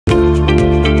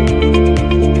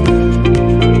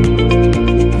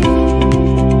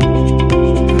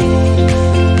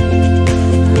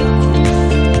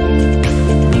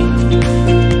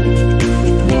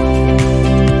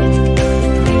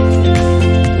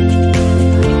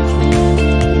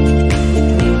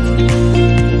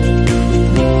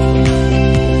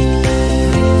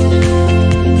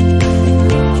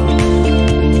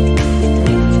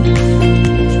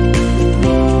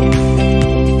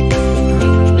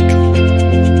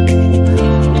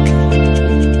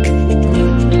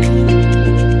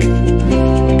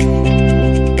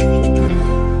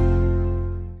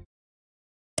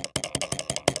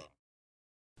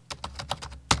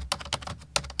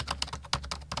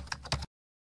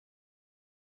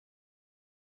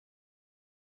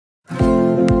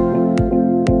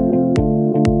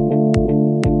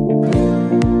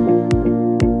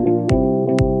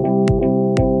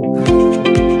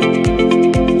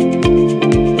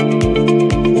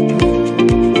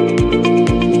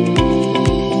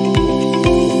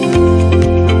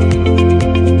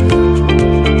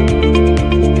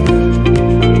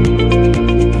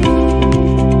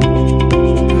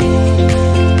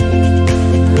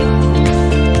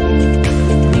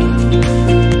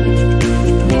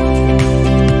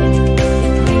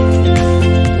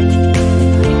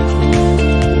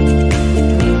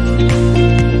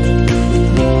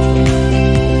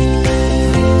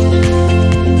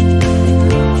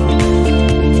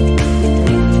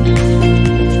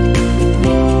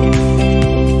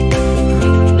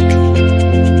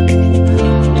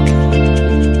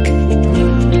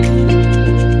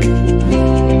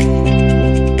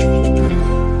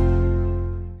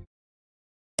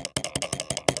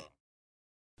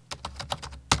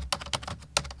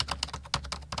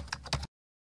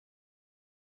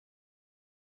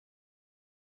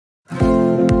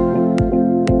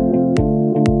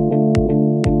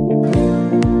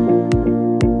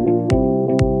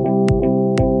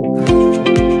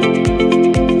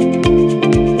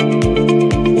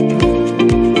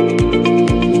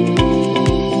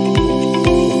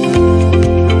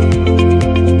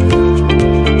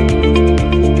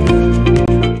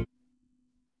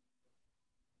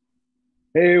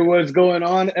Hey, what's going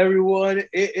on, everyone?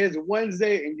 It is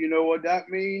Wednesday, and you know what that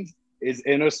means? It's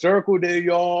Inner Circle Day,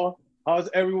 y'all. How's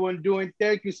everyone doing?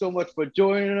 Thank you so much for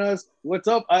joining us. What's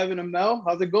up, Ivan and Mel?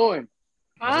 How's it going?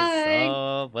 What's Hi.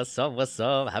 up? What's up? What's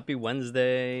up? Happy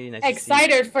Wednesday. Nice to see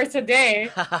Excited for today.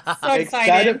 So Excited,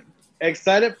 excited.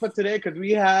 excited for today because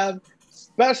we have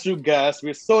special guests.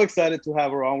 We're so excited to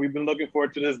have her on. We've been looking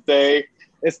forward to this day.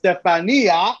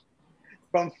 Estefania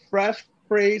from Fresh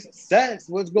Phrase Sense.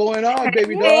 What's going on,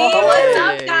 baby doll? Hey, How are what's you?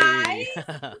 up, Hey.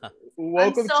 guys? I'm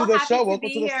Welcome to so the happy show. to Welcome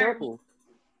to be the here. circle.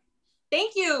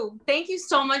 Thank you. Thank you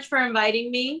so much for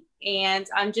inviting me. And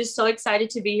I'm just so excited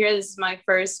to be here. This is my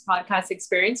first podcast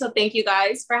experience. So thank you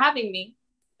guys for having me.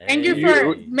 Thank you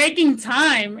for Hey. making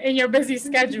time in your busy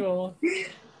schedule.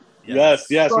 Yes,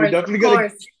 Of yes, we're course, definitely of gonna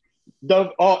course. dive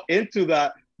all into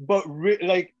that. But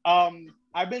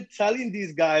I've been telling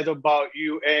these guys about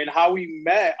you and how we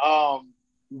met.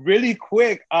 Really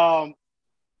quick. I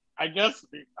guess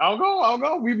I'll go. I'll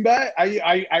go. We met.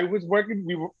 I was working.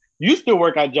 Used to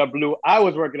work at JetBlue. I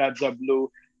was working at JetBlue,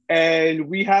 and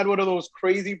we had one of those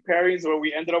crazy pairings where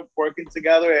we ended up working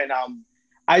together. And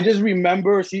I just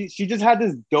remember she just had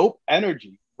this dope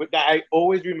energy with that I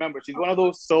always remember. She's one of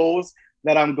those souls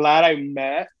that I'm glad I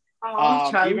met. Oh,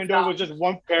 Charlie, Even though it stop. was just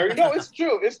one pairing. No, it's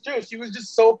true. It's true. She was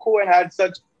just so cool and had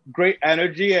such great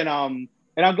energy. And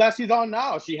I'm glad she's on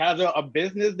now. She has a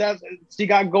business that she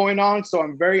got going on. So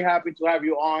I'm very happy to have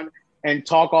you on and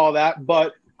talk all that.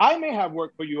 But I may have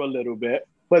worked for you a little bit,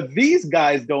 but these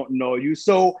guys don't know you.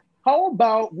 So how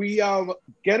about we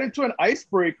get into an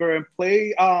icebreaker and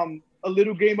play a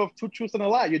little game of two truths and a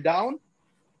lie? You down?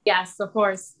 Yes, of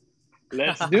course.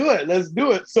 Let's do it. Let's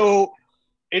do it. So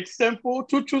it's simple,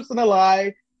 two truths and a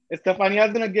lie. Estefania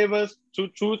is gonna give us two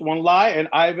truths, one lie, and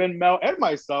Ivan, Mel, and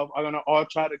myself are gonna all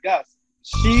try to guess.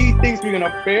 She thinks we're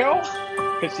gonna fail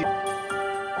because she.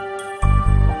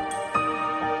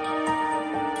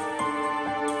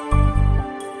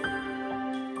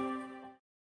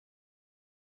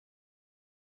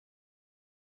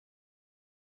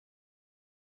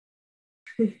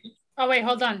 Oh wait,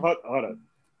 hold on. Hold on.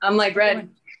 I'm like red.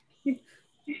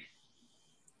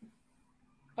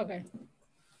 Okay.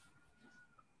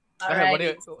 All Go ahead,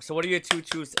 right. what are your two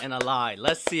truths and a lie?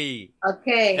 Let's see.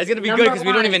 Okay. It's gonna be good number because we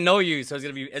don't one. even know you, so it's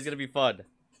gonna be fun.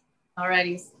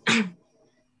 Alrighty.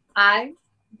 I've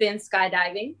been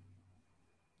skydiving.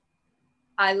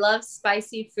 I love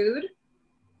spicy food.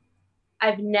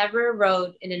 I've never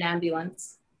rode in an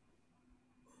ambulance.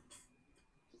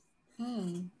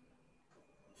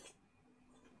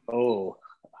 Oh,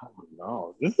 I don't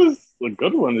know. This is a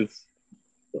good one. It's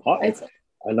hard. It's-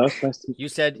 I love spicy. You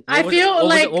said I what was, feel what was,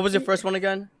 like- what was your first one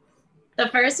again? The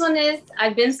first one is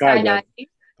I've been Skydiving. skydiving.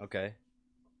 Okay.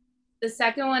 The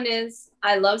second one is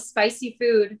I love spicy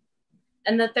food.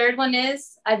 And the third one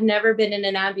is I've never been in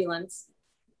an ambulance.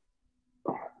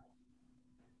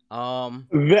 I'm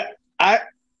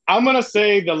gonna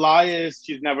say the lie is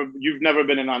you've never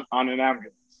been on an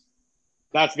ambulance.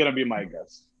 That's gonna be my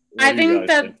guess. What I do you think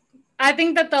guys that I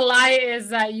think that the lie is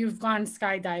that you've gone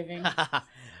skydiving.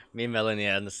 Me and Melanie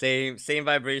are on the same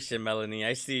vibration, Melanie.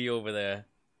 I see you over there.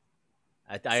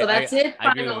 So that's it.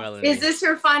 I agree with Final. Melanie. Is this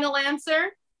your final answer?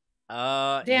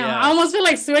 Damn, yeah. I almost feel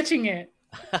like switching it.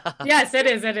 Yes, it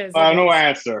is. It is. Final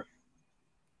answer.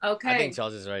 Okay. I think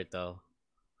Charles is right though.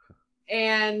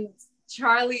 And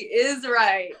Charlie is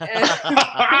right.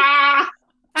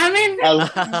 I mean, So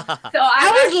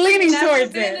I was actually leaning never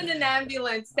towards been it. in an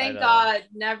ambulance. I Thank know. God.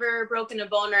 Never broken a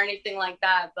bone or anything like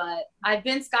that. But I've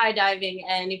been skydiving,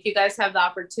 and if you guys have the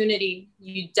opportunity,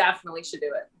 you definitely should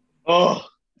do it. Oh,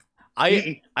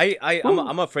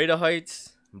 I'm afraid of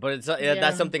heights, but it's Yeah.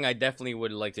 that's something I definitely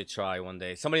would like to try one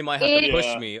day. Somebody might have to Yeah.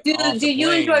 push me. Do off the you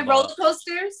plane, enjoy but- roller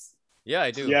coasters? Yeah,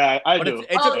 I do. yeah, I But do.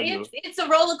 it's Oh, a- it's a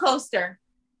roller coaster.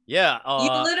 Yeah.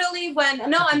 You literally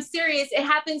no, I'm serious. It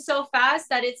happens so fast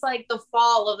that it's like the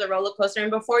fall of the roller coaster,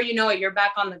 and before you know it, you're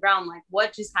back on the ground. Like,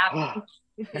 what just happened?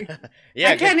 yeah.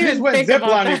 I can't Chris even went think about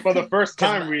ziplining that. for the first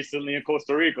time recently in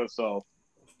Costa Rica, so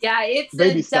Yeah, it's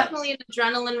Baby steps. definitely an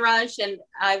adrenaline rush, and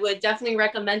I would definitely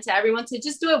recommend to everyone to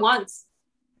just do it once.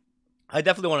 I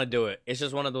definitely want to do it. It's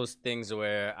just one of those things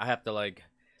where I have to like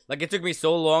it took me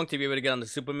so long to be able to get on the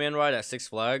Superman ride at Six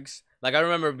Flags. Like I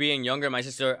remember being younger, my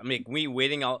sister, me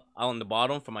waiting out on the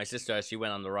bottom for my sister as she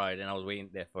went on the ride, and I was waiting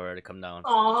there for her to come down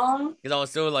Aww. because I was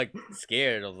so like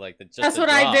scared of like That's what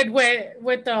I did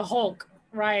with the Hulk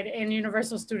ride in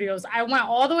Universal Studios. I went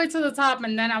all the way to the top,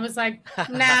 and then I was like,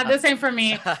 "Nah, this ain't for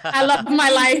me. I love my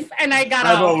life," and I got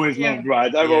I've out. always loved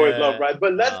rides. I've always Yeah. loved rides.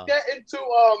 But let's Wow. get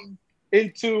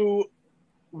into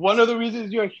one of the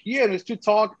reasons you're here is to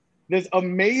talk this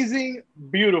amazing,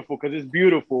 beautiful, because it's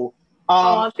beautiful,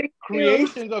 Thank you.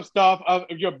 creations of stuff of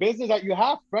your business that you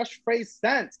have, Fresh Phrase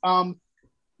Scents.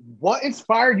 What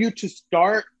inspired you to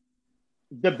start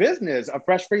the business of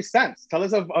Fresh Phrase Scents? Tell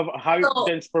us of how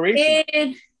the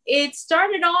inspiration. It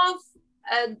started off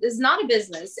as not a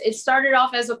business. It started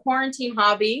off as a quarantine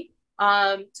hobby.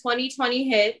 2020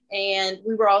 hit and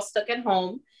we were all stuck at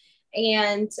home.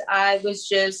 And I was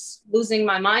just losing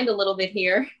my mind a little bit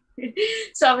here.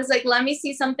 So I was like, let me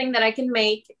see something that I can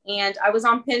make. And I was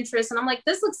on Pinterest and I'm like,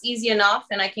 this looks easy enough.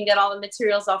 And I can get all the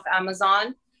materials off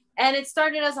Amazon. And it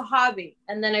started as a hobby.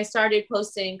 And then I started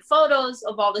posting photos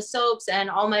of all the soaps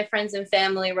and all my friends and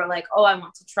family were like, oh, I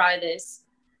want to try this.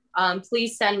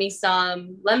 Please send me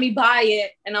some. Let me buy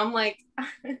it. And I'm like,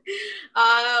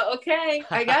 okay,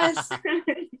 I guess.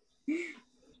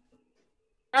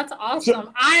 That's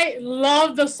awesome. I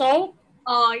love the soap.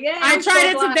 Oh yeah. I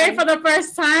tried it today for the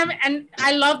first time and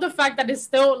I love the fact that it's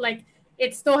still like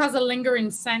it still has a lingering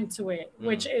scent to it,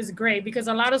 which is great because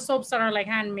a lot of soaps that are like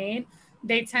handmade,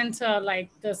 they tend to like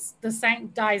the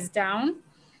scent dies down.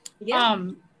 Yeah.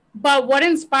 But what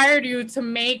inspired you to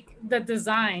make the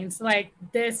designs like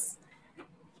this?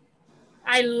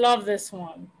 I love this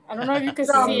one. I don't know if you can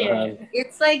see it.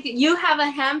 It's like you have a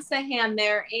hamster hand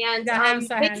there, and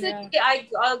basically I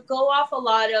go off a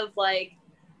lot of like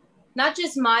not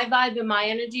just my vibe and my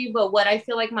energy, but what I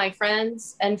feel like my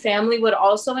friends and family would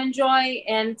also enjoy,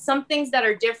 and some things that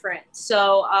are different.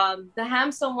 So the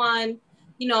hamster one,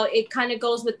 you know, it kind of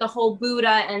goes with the whole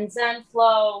Buddha and Zen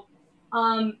flow.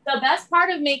 The best part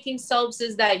of making soaps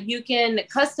is that you can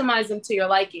customize them to your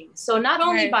liking. So not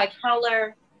only by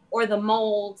color or the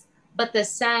mold, but the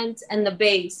scent and the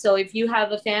base. So if you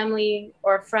have a family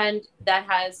or a friend that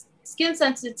has skin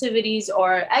sensitivities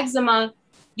or eczema,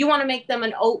 you want to make them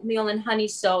an oatmeal and honey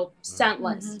soap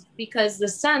scentless because the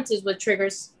scent is what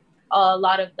triggers a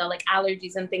lot of the like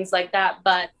allergies and things like that.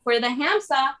 But for the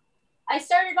hamster, I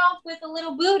started off with a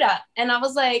little Buddha and I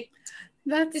was like,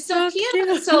 that's so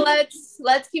cute. So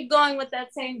let's keep going with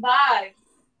that same vibe.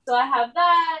 So I have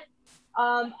that.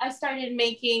 I started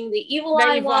making the evil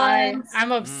eye ones.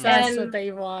 I'm obsessed with the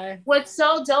evil eye. What's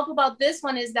so dope about this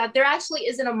one is that there actually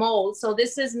isn't a mold. So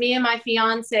this is me and my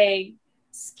fiance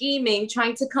scheming,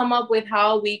 trying to come up with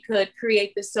how we could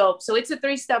create the soap. So it's a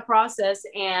 3-step process.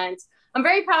 And I'm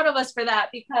very proud of us for that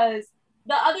because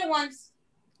the other ones,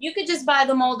 you could just buy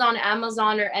the mold on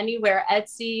Amazon or anywhere,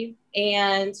 Etsy.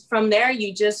 And from there,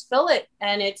 you just fill it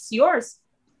and it's yours.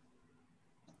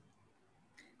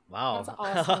 Wow. That's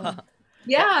awesome.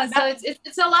 Yeah, so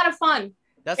it's a lot of fun.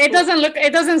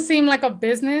 It doesn't seem like a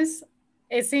business.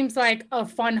 It seems like a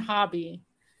fun hobby.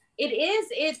 It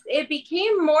is. It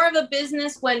became more of a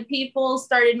business when people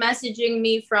started messaging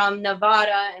me from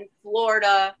Nevada and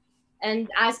Florida and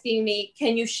asking me,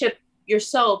 can you ship your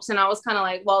soaps? And I was kind of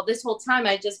like, well, this whole time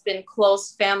I just been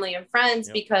close family and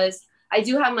friends because I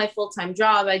do have my full-time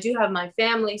job. I do have my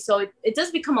family. So it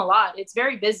does become a lot. It's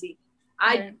very busy.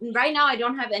 Right now I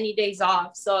don't have any days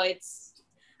off. So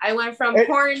I went from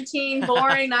quarantine,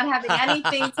 boring, not having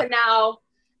anything to now.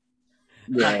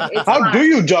 Yeah. How do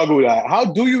you juggle that? How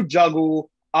do you juggle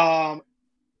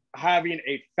having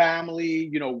a family,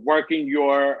 you know, working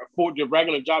your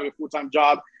regular job, your full-time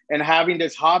job, and having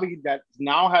this hobby that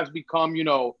now has become, you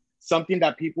know, something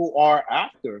that people are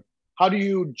after? How do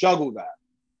you juggle that?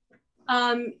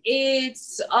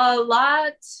 It's a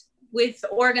lot with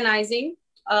organizing.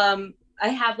 I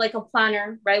have like a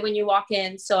planner right when you walk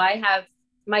in. So I have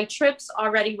my trips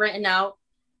already written out.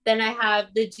 Then I have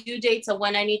the due dates of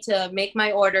when I need to make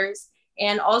my orders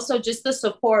and also just the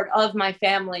support of my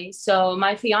family. So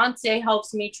my fiance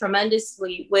helps me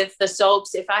tremendously with the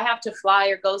soaps. If I have to fly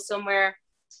or go somewhere,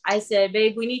 I said,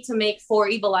 babe, we need to make 4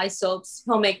 Evil Eye soaps.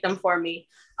 He'll make them for me.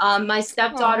 My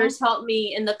stepdaughters help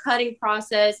me in the cutting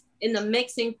process, in the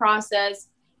mixing process.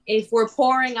 If we're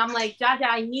pouring, I'm like, Dada,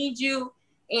 I need you.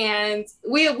 And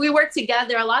we work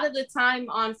together a lot of the time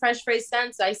on Fresh Phrase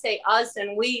Scents. I say us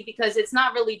and we because it's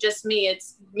not really just me.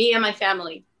 It's me and my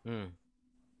family.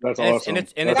 That's awesome.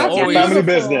 And it's always family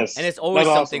business. And it's always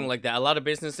something like that. A lot of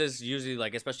businesses usually,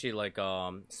 like especially like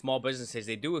small businesses,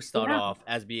 they do start off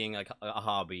as being like a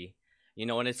hobby, you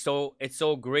know. And it's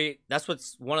so great. That's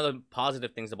what's one of the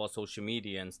positive things about social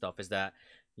media and stuff is that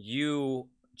you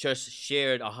just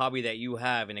shared a hobby that you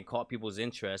have and it caught people's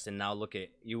interest, and now look at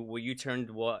you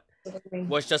turned what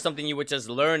was just something you were just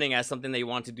learning as something that you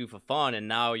want to do for fun, and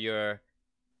now you're,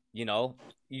 you know,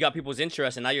 you got people's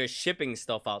interest and now you're shipping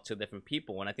stuff out to different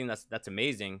people, and I think that's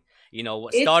amazing. You know,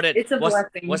 what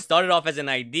started off as an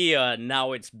idea,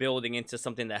 now it's building into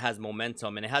something that has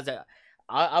momentum, and it has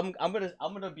I'm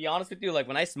gonna be honest with you. Like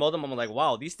when I smell them, I'm like,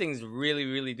 wow, these things really,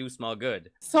 really do smell good.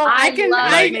 So I can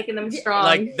love like making them strong.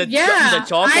 Like the I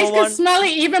chocolate could smell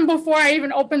it even before I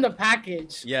even opened the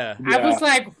package. Yeah. I was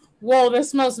like, whoa,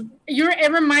 this smells.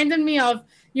 It reminded me of,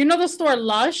 you know, the store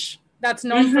Lush that's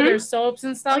known for their soaps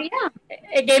and stuff. Oh, yeah.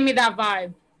 It gave me that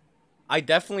vibe. I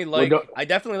definitely like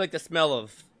the smell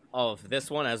of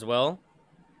this one as well.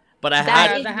 But I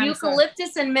had the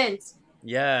eucalyptus and mint.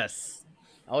 Yes.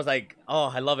 I was like,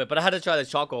 oh, I love it. But I had to try the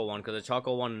chocolate one because the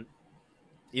chocolate one,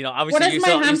 you know, obviously you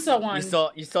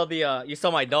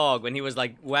saw my dog when he was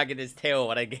like wagging his tail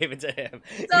when I gave it to him.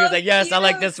 So he was like, yes, cute. I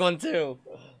like this one too.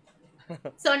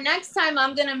 So next time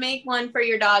I'm gonna make one for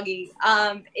your doggy.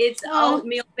 It's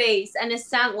oatmeal based and it's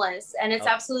scentless and it's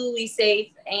absolutely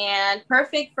safe and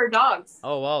perfect for dogs.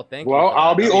 Oh wow, thank you. Well,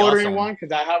 I'll be ordering one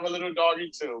because I have a little doggy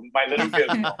too, my little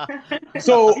Gizmo.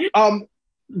 So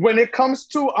when it comes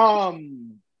to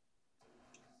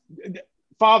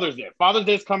Father's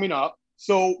Day is coming up.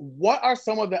 So what are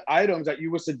some of the items that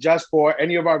you would suggest for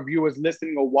any of our viewers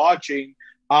listening or watching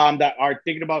that are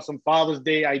thinking about some Father's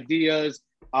Day ideas?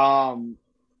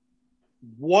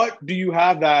 What do you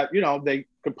have that, you know, they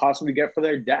could possibly get for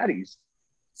their daddies?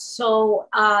 So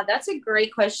that's a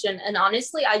great question. And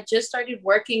honestly, I just started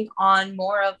working on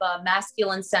more of a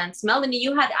masculine sense. Melanie,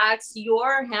 you had asked,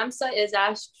 your hamsa is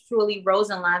actually rose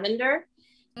and lavender.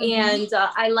 And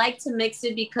I like to mix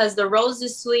it because the rose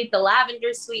is sweet, the lavender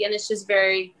is sweet, and it's just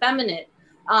very feminine.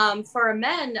 For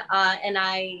men, and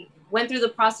I went through the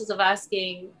process of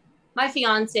asking my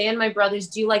fiance and my brothers,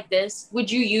 do you like this?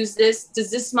 Would you use this? Does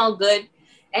this smell good?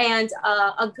 And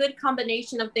a good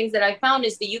combination of things that I found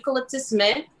is the eucalyptus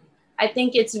mint. I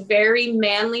think it's very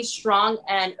manly, strong,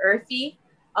 and earthy.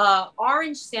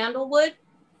 Orange sandalwood.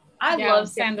 I love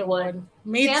sandalwood.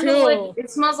 Me sandalwood, too. It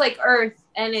smells like earth.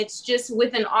 And it's just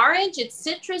with an orange, it's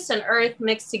citrus and earth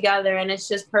mixed together. And it's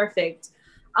just perfect.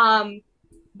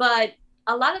 But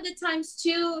a lot of the times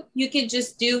too, you could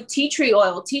just do tea tree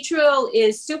oil. Tea tree oil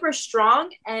is super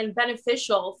strong and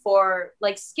beneficial for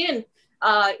like skin.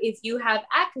 If you have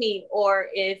acne or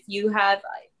if you have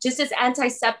just its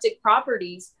antiseptic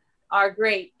properties are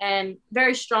great and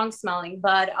very strong smelling.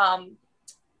 But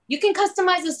you can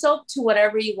customize the soap to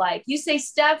whatever you like. You say,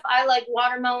 Steph, I like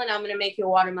watermelon. I'm going to make you a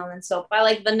watermelon soap. I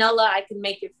like vanilla. I can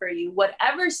make it for you.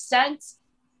 Whatever scent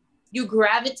you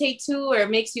gravitate to or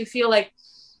makes you feel like,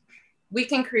 we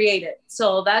can create it.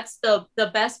 So that's the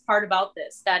best part about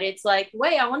this, that it's like,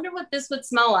 wait, I wonder what this would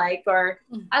smell like, or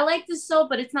I like this soap,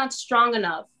 but it's not strong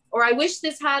enough, or I wish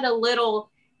this had a little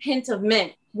hint of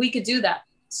mint. We could do that.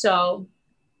 So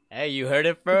hey, you heard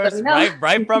it first,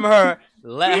 right from her.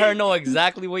 Let her know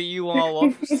exactly what you want,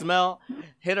 what smell.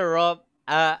 Hit her up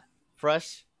at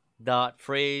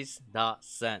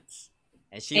fresh.phrase.scents,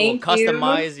 and she will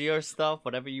customize your stuff,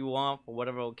 whatever you want for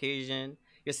whatever occasion.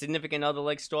 Your significant other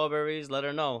like strawberries, let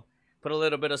her know. Put a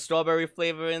little bit of strawberry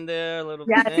flavor in there, a little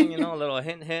thing, you know, a little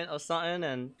hint or something,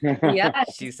 and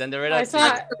she send it right up.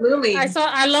 Absolutely.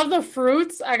 I love the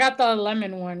fruits. I got the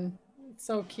lemon one. It's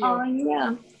so cute. Oh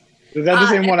yeah. Is that the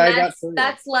same one I got?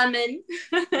 That's lemon.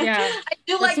 Yeah. I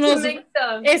do like to mix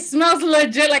them. It smells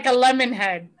legit like a lemon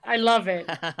head. I love it.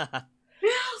 So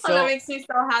that makes me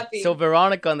so happy. So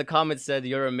Veronica in the comments said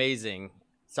you're amazing.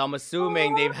 So I'm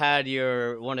assuming they've had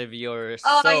one of your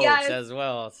soaps as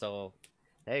well. So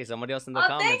hey, somebody else in the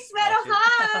comments. Thanks, Meadow.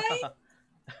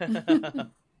 Hi.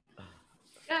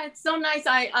 Yeah, it's so nice.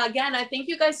 I thank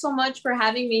you guys so much for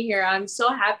having me here. I'm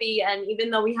so happy. And even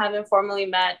though we haven't formally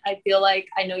met, I feel like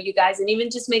I know you guys. And even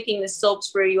just making the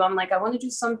soaps for you, I'm like, I want to do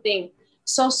something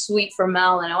so sweet for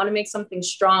Mel, and I want to make something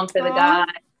strong for the guy.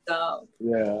 So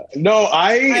yeah, no,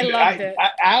 I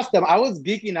asked them. I was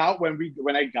geeking out when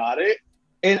I got it.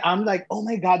 And I'm like, oh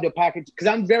my God, the package, because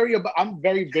I'm very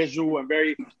visual and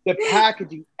the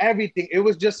packaging, everything. It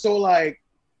was just so like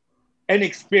an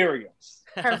experience.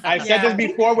 I've said this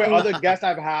before with other guests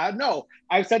I've had. No,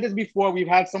 I've said this before. We've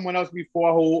had someone else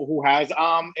before who has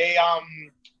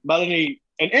Melanie,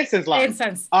 an incense line.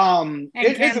 Incense. And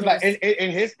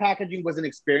his packaging was an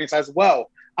experience as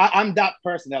well. I'm that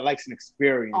person that likes an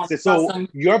experience. Oh, so awesome.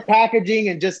 Your packaging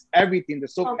and just everything, the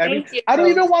soap, everything. I don't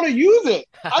even want to use it.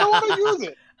 I don't want to use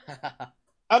it.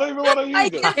 I don't even want to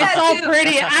use it. It's so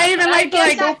pretty. I even like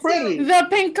so pretty. The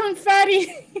pink confetti.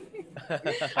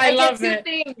 I love it.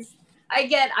 Things.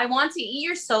 I want to eat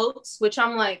your soaps, which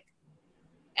I'm like,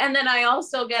 And then I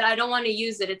also get, I don't want to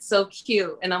use it. It's so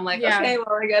cute. And I'm like, okay,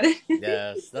 well, I get it.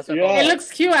 Yes, that's what it looks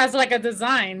cute as like a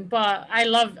design, but I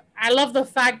love the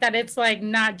fact that it's like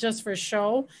not just for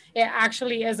show. It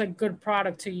actually is a good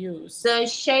product to use. The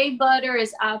shea butter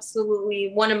is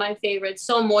absolutely one of my favorites.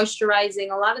 So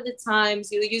moisturizing. A lot of the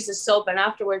times you use the soap and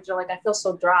afterwards you're like, I feel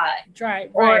so dry.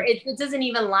 Or it doesn't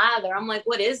even lather. I'm like,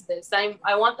 what is this?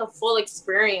 I want the full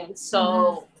experience.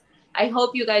 So I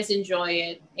hope you guys enjoy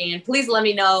it, and please let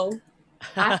me know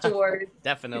afterwards.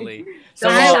 Definitely. So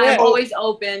I'm always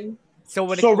open. So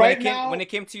when it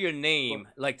came to your name,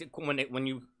 like when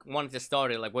you wanted to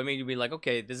start it, like what made you be like,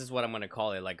 okay, this is what I'm gonna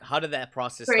call it? Like, how did that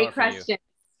process start for you?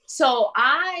 So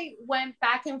I went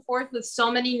back and forth with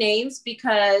so many names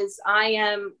because I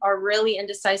am a really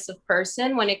indecisive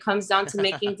person when it comes down to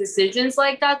making decisions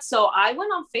like that. So I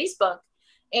went on Facebook.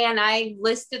 And I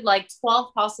listed like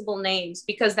 12 possible names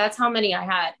because that's how many I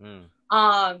had.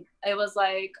 It was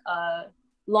like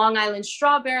Long Island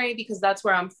Strawberry because that's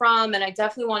where I'm from. And I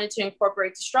definitely wanted to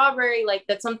incorporate the strawberry. Like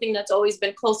that's something that's always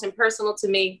been close and personal to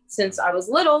me since I was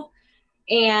little.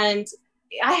 And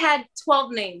I had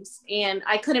 12 names and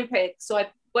I couldn't pick. So I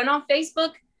went on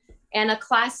Facebook and a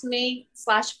classmate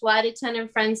 / flight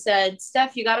attendant friend said,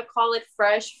 Steph, you got to call it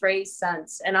Fresh Phrase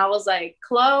Sense. And I was like,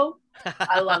 Chloe,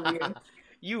 I love you.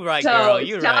 You right, girl.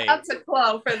 You right. Shout out to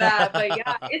Chloe for that. But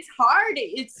yeah, it's hard.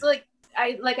 It's like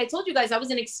I told you guys, I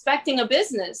wasn't expecting a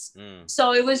business.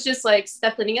 So it was just like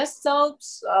Stephania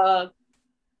Soaps. I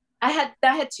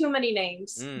had too many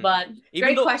names, but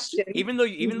great question. Even though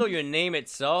your name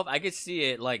itself, I could see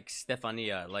it like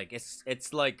Stephania. Like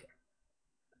it's like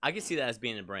I could see that as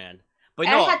being a brand. But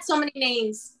no. I had so many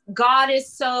names: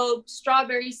 Goddess Soap,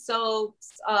 Strawberry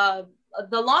Soaps.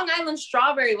 The Long Island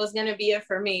Strawberry was gonna be it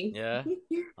for me. Yeah,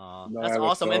 that's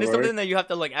awesome, and it's something that you have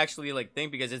to like actually like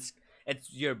think because it's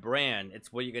your brand, it's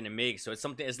what you're gonna make. So it's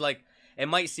something. It's like it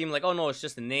might seem like, oh no, it's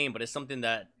just a name, but it's something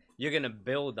that you're gonna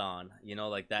build on. You know,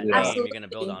 like that name, Absolutely. you're gonna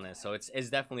build on it. So it's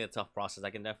definitely a tough process. I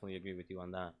can definitely agree with you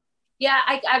on that. Yeah,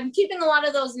 I'm keeping a lot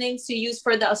of those names to use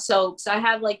for the soaps. I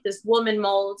have like this woman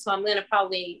mold, so I'm gonna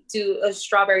probably do a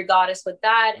Strawberry Goddess with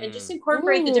that and just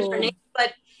incorporate the different names.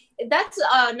 But that's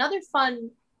another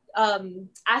fun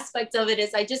aspect of it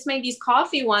is I just made these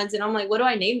coffee ones and I'm like, what do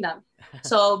I name them?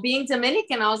 So being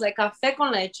Dominican, I was like, café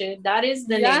con leche. That is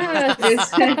the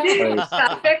name.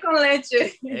 Café con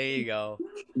leche. There you go.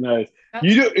 Nice.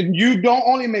 You don't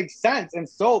only make scents and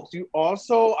soaps. You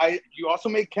also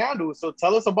make candles. So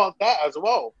tell us about that as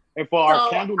well. And for our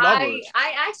candle lovers.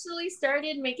 I actually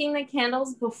started making the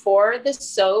candles before the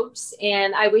soaps,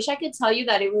 and I wish I could tell you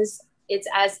that it's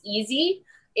as easy.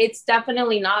 It's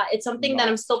definitely not. It's something that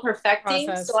I'm still perfecting.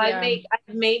 I've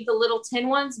made the little tin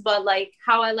ones, but like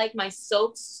how I like my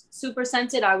soaps super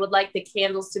scented, I would like the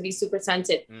candles to be super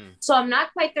scented. So I'm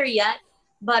not quite there yet,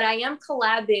 but I am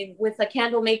collabing with a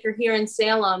candle maker here in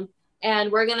Salem,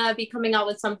 and we're gonna be coming out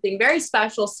with something very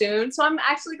special soon. So I'm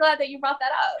actually glad that you brought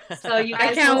that up. So you guys,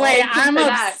 I can't wait. I'm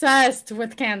obsessed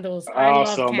with candles. Awesome. I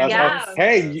love candles. That's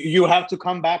hey, you have to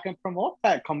come back and promote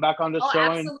that. Come back on the show,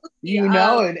 absolutely.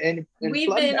 and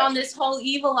we've been on this whole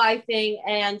Evil Eye thing,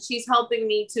 and she's helping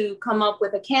me to come up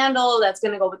with a candle that's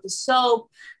gonna go with the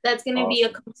soap. That's gonna be a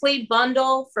complete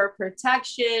bundle for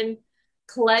protection,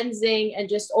 cleansing, and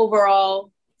just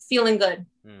overall feeling good.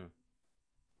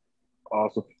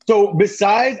 Awesome. So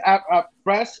besides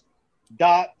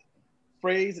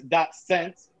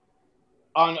fresh.phrase.sense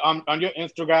on your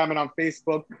Instagram and on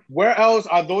Facebook, where else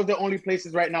are those the only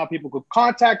places right now people could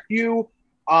contact you?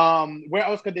 Where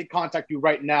else could they contact you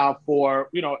right now for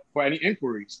any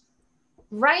inquiries?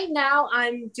 Right now,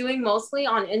 I'm doing mostly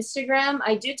on Instagram.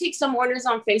 I do take some orders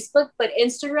on Facebook, but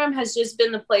Instagram has just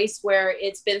been the place where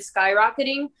it's been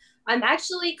skyrocketing. I'm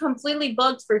actually completely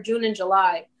booked for June and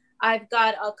July. I've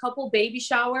got a couple baby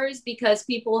showers because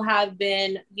people have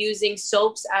been using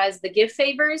soaps as the gift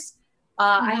favors.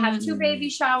 I have 2 baby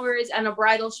showers and a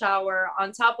bridal shower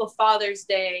on top of Father's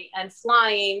Day and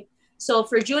flying. So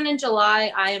for June and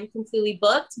July, I am completely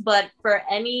booked. But for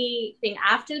anything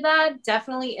after that,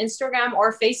 definitely Instagram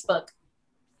or Facebook.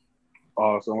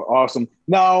 Awesome.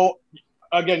 Now,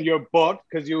 again, you're booked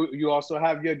because you also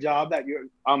have your job that you're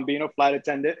being a flight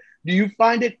attendant. Do you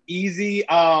find it easy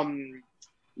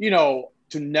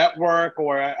to network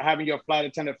or having your flight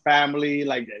attendant family,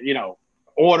 like,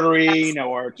 ordering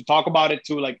or to talk about it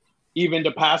to like even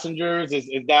the passengers? Is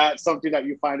that something that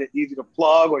you find it easy to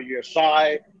plug or you're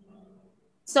shy?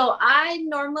 So I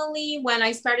normally, when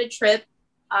I start a trip,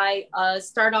 I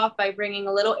start off by bringing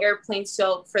a little airplane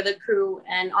soap for the crew,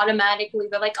 and automatically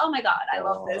they're like, oh my God, I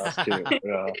love this. That's cute.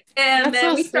 Yeah. And That's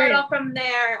then so we start sweet. off from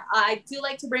there. I do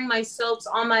like to bring my soaps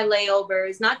on my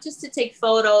layovers, not just to take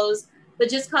photos, but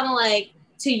just kind of like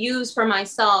to use for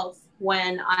myself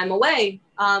when I'm away.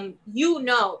 You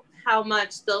know how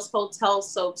much those hotel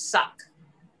soaps suck.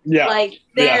 Yeah. Like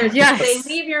they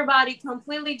leave your body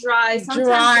completely dry.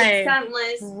 Sometimes it's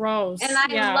scentless. Gross. And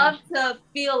I love to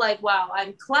feel like, wow,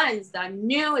 I'm cleansed. I'm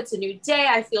new. It's a new day.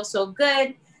 I feel so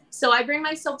good. So I bring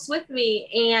my soaps with me,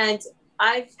 and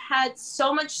I've had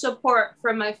so much support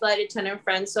from my flight attendant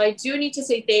friends. So I do need to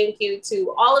say thank you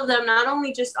to all of them, not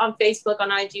only just on Facebook,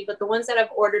 on IG, but the ones that have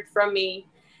ordered from me.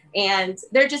 And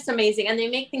they're just amazing. And they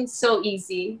make things so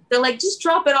easy. They're like, just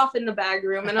drop it off in the bag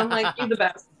room. And I'm like, you're the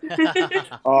best.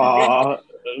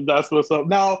 That's what's up.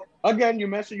 Now, again, you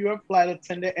mentioned you're a flight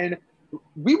attendant, and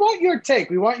we want your take.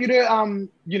 We want you to,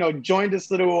 join this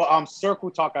little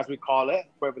circle talk, as we call it,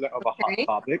 equivalent of a hot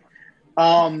topic.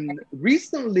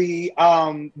 Recently,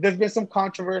 there's been some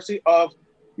controversy of,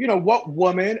 what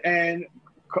women and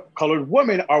colored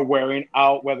women are wearing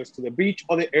out, whether it's to the beach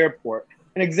or the airport.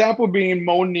 An example being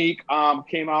Monique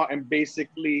came out and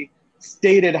basically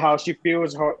stated how she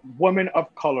feels her women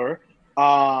of color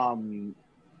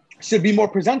should be more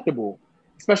presentable,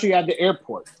 especially at the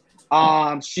airport.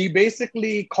 She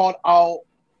basically called out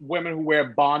women who wear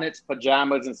bonnets,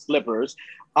 pajamas, and slippers,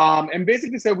 and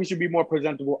basically said we should be more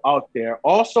presentable out there.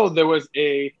 Also, there was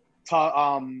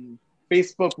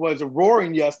Facebook was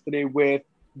roaring yesterday with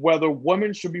whether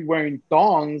women should be wearing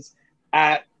thongs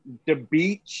at the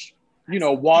beach,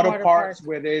 water parks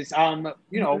where there's,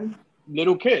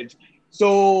 little kids.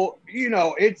 So,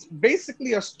 it's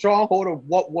basically a stronghold of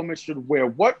what women should wear.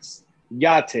 What's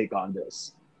your take on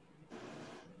this?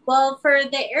 Well, for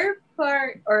the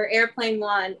airport or airplane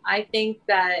one, I think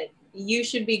that you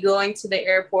should be going to the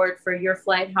airport for your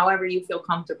flight however you feel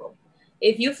comfortable.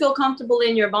 If you feel comfortable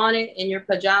in your bonnet, in your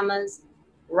pajamas,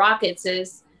 rock it,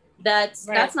 sis. That's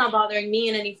not bothering me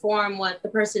in any form what the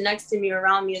person next to me or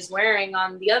around me is wearing.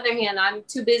 On the other hand, I'm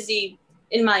too busy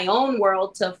in my own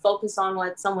world to focus on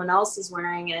what someone else is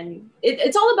wearing. And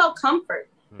it's all about comfort.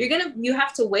 You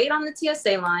have to wait on the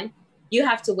TSA line. You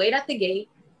have to wait at the gate.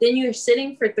 Then you're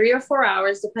sitting for 3 or 4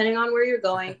 hours, depending on where you're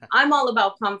going. I'm all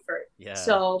about comfort. Yeah.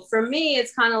 So for me,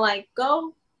 it's kind of like,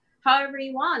 go however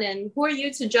you want. And who are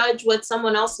you to judge what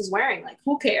someone else is wearing? Like,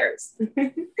 who cares?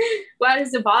 Why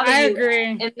does it bother you? I agree.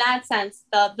 In that sense,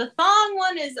 the thong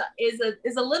one is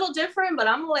a little different, but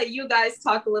I'm gonna let you guys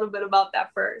talk a little bit about that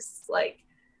first. Like,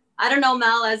 I don't know,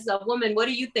 Mel, as a woman, what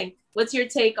do you think? What's your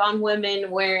take on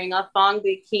women wearing a thong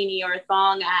bikini or a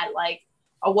thong at like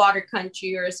a water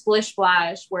country or a splish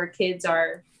splash where kids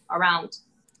are around?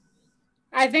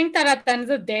 I think that at the end of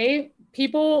the day,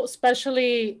 people,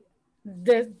 especially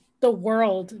the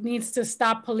world, needs to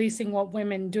stop policing what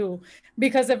women do.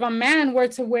 Because if a man were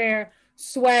to wear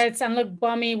sweats and look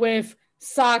bummy with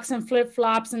socks and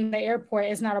flip-flops in the airport,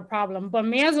 it's not a problem. But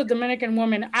me as a Dominican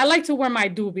woman, I like to wear my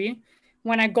doobie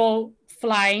when I go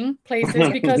flying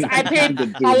places because I paid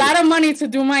a lot of money to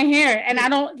do my hair. And I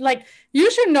don't like,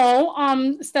 you should know,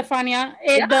 Stefania,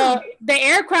 the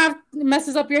aircraft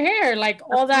messes up your hair, like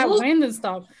all that wind and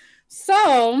stuff.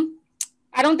 So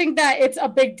I don't think that it's a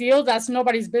big deal. That's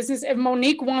nobody's business. If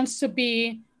Monique wants to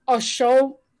be a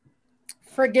show,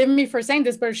 forgive me for saying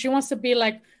this, but if she wants to be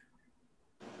like,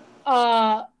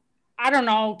 I don't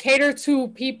know, cater to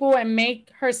people and make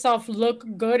herself look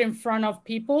good in front of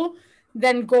people,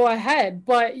 then go ahead.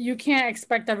 But you can't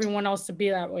expect everyone else to be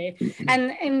that way.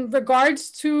 And in regards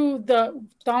to the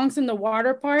thongs in the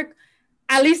water park,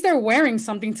 at least they're wearing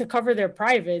something to cover their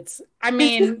privates. I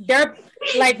mean, they're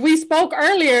like we spoke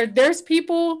earlier, there's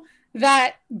people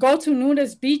that go to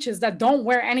nudist beaches that don't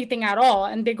wear anything at all,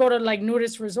 and they go to like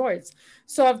nudist resorts.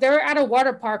 So if they're at a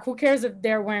water park, who cares if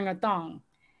they're wearing a thong?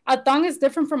 A thong is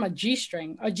different from a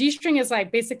G-string. A G-string is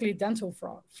like basically dental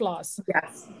floss.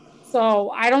 Yes. So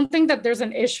I don't think that there's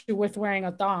an issue with wearing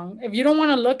a thong. If you don't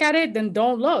want to look at it, then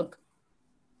don't look.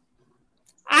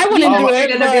 I wouldn't do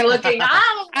it. Gonna be looking.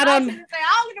 I'm gonna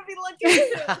be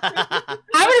looking.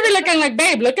 I would be looking like,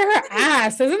 babe, look at her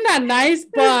ass. Isn't that nice?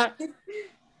 But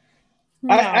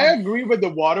no. I agree with the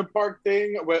water park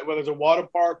thing, whether it's a water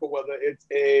park or whether it's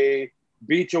a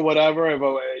beach or whatever. If,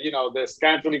 the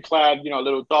scantily clad,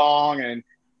 little thong and,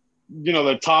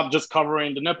 the top just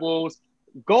covering the nipples.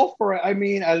 Go for it. I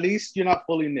mean, at least you're not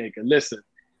fully naked. Listen,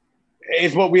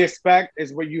 it's what we expect.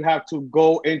 Is what you have to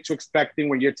go into expecting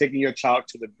when you're taking your child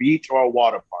to the beach or a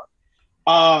water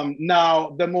park.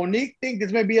 Now, the Monique thing,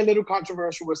 this may be a little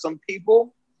controversial with some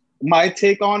people. My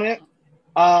take on it,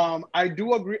 I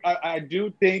do agree. I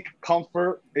do think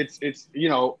comfort. It's you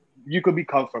know, you could be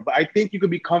comfort, but I think you could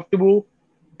be comfortable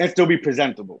and still be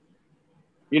presentable.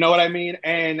 You know what I mean?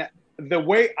 And the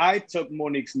way I took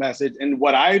Monique's message and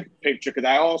what I picture, because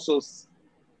I also,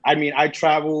 I mean, I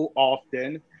travel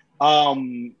often.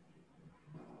 Um,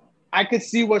 I could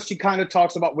see what she kind of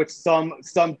talks about with some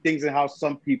things and how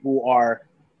some people are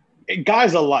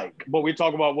guys alike, but we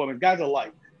talk about women, guys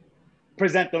alike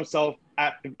present themselves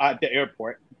at the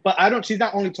airport. But I don't. She's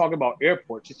not only talking about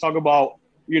airports. She's talking about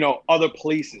other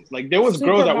places. Like there was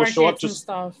girls that would show up to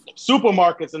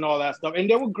supermarkets and all that stuff, and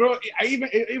there were girls.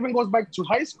 It even goes back to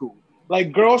high school.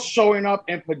 Like girls showing up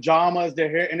in pajamas, their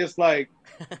hair, and it's like,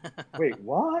 wait,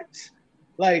 what?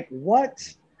 Like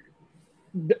what?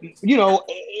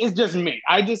 It's just me.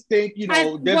 I just think,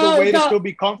 there's a way to still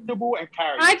be comfortable and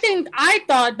carry. I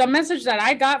thought the message that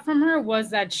I got from her was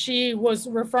that she was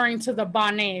referring to the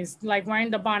bonnets, like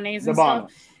wearing the bonnets and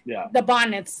stuff. Yeah. The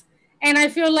bonnets. And I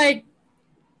feel like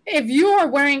if you are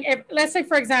wearing, let's say,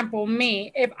 for example,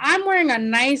 me, if I'm wearing a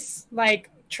nice, like,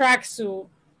 tracksuit,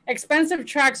 expensive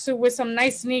tracksuit with some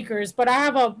nice sneakers, but I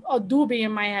have a doobie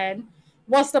in my head,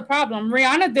 what's the problem?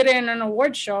 Rihanna did it in an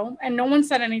award show, and no one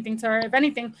said anything to her. If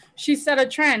anything, she set a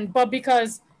trend. But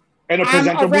because I'm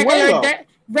a regular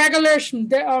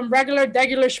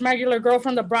schmegular girl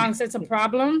from the Bronx, it's a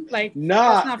problem. Like,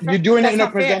 nah, you're doing it in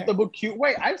a presentable, cute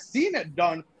way. I've seen it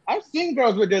done. I've seen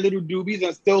girls with their little doobies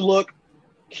and still look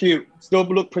cute, still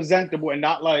look presentable, and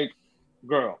not like,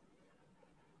 girl.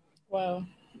 Well.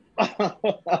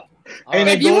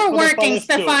 If you were working,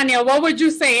 Stefania, what would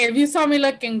you say if you saw me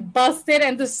looking busted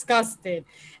and disgusted,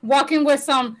 walking with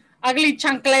some ugly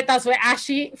chancletas with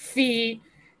ashy feet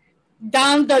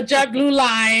down the JetBlue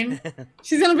line?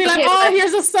 She's gonna be like, "Oh,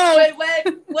 here's a soap."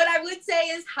 What I would say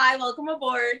is, "Hi, welcome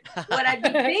aboard." What I'd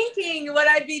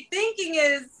be thinking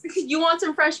is, "You want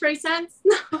some fresh spray scents?"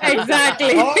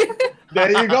 Exactly. There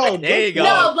you go. There you go.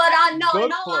 No, but in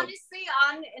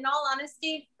all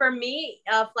honesty, for me,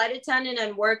 flight attendant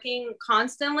and working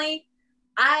constantly,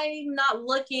 I'm not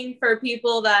looking for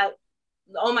people that,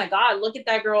 oh my God, look at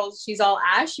that girl, she's all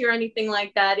ashy or anything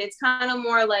like that. It's kind of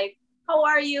more like, how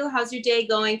are you? How's your day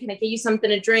going? Can I get you something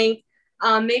to drink?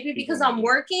 Maybe because I'm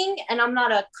working and I'm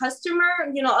not a customer,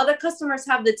 other customers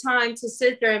have the time to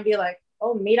sit there and be like,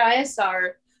 oh, mira esa,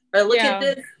 or look at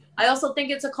this. I also think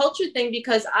it's a culture thing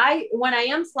because when I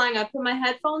am flying, I put my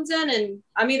headphones in and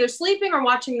I'm either sleeping or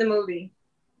watching the movie.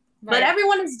 Right. But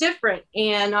everyone is different.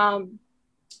 And, I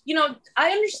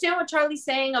understand what Charlie's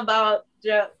saying about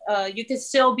you can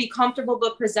still be comfortable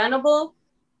but presentable.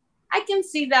 I can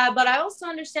see that, but I also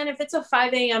understand if it's a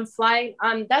 5 a.m. flight,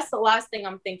 that's the last thing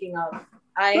I'm thinking of.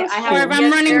 If I'm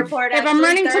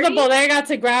running to the bodega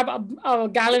to grab a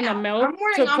gallon of milk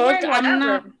to cook, I'm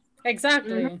not.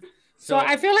 Exactly. Mm-hmm. So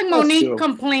I feel like Monique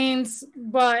complains,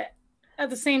 but at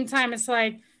the same time, it's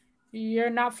like, you're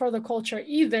not for the culture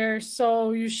either,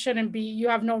 so you shouldn't be. You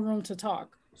have no room to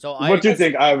talk. So what do you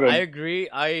think, Ivan? I agree.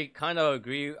 I kind of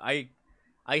agree. I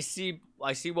see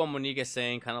what Monique is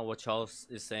saying, kind of what Charles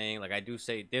is saying. Like, I do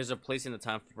say there's a place in the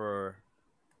time for,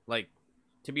 like,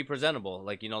 to be presentable.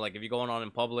 Like, like if you're going on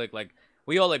in public, like,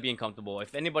 we all like being comfortable.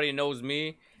 If anybody knows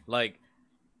me, like,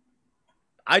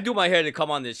 I do my hair to come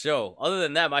on this show. Other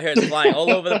than that, my hair is flying all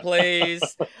over the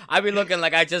place. I be looking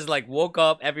like I just like woke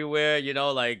up everywhere,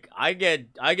 like I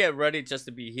get ready just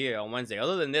to be here on Wednesday.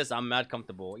 Other than this, I'm mad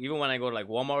comfortable. Even when I go to like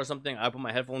Walmart or something, I put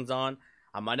my headphones on.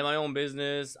 I'm minding my own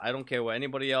business. I don't care what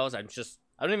anybody else. I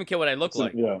don't even care what I look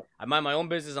like. Yeah. I mind my own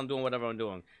business. I'm doing whatever I'm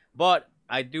doing. But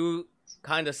I do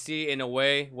kind of see in a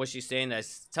way what she's saying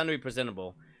that's time to be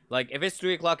presentable. Like if it's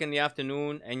 3 o'clock in the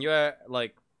afternoon and you're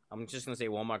like, I'm just going to say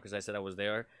Walmart because I said I was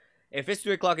there. If it's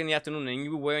 3 o'clock in the afternoon and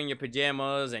you're wearing your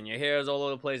pajamas and your hair is all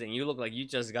over the place and you look like you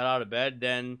just got out of bed,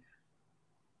 then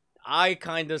I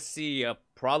kind of see a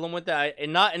problem with that. I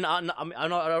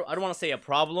don't want to say a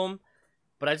problem,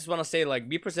 but I just want to say, like,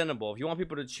 be presentable. If you want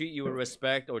people to treat you with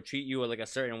respect or treat you like a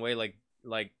certain way, like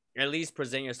at least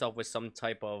present yourself with some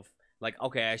type of, like,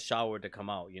 okay, I showered to come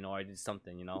out, I did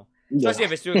something, Yeah. Especially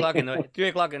if it's 3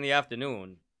 o'clock in the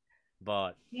afternoon.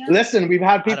 But listen, we've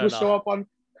had people show up on.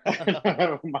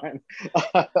 Never mind.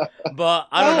 But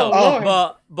I don't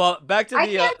know. But back to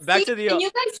the Can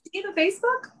you guys see the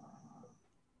Facebook?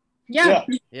 Yeah,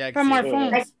 from our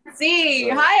phones. I can see.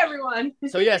 Hi, everyone.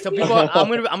 So so people, I'm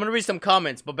gonna read some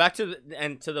comments. But back to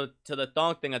the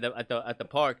thong thing at the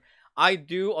park. I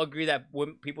do agree that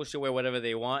people should wear whatever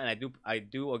they want, and I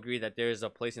do agree that there is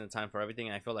a place and a time for everything.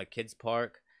 And I feel like Kids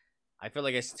Park, I feel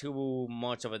like it's too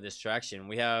much of a distraction.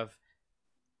 We have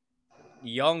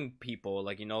young people,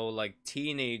 like, you know, like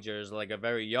teenagers, like are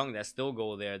very young that still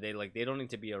go there. They don't need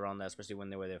to be around that, especially when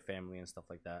they're with their family and stuff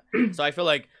like that. So I feel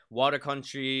like Water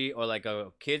Country or like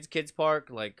a kids park,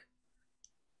 like,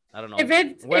 I don't know. If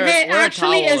it wear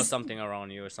actually a towel is or something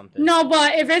around you or something. No,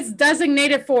 but if it's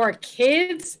designated for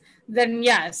kids, then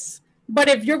yes. But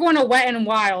if you're going to Wet and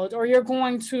Wild or you're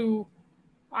going to,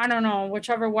 I don't know,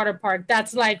 whichever water park,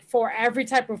 that's like for every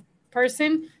type of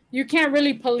person, you can't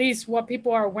really police what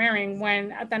people are wearing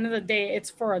when at the end of the day, it's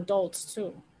for adults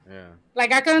too. Yeah.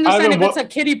 Like I can understand if it's a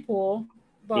kiddie pool,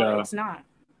 but it's not.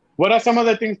 What are some of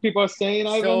the things people are saying,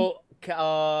 Ivan?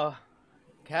 So,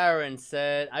 Karen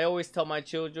said, I always tell my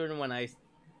children when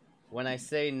I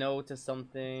say no to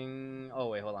something. Oh,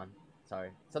 wait, hold on. Sorry.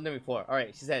 Something before. All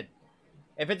right. She said,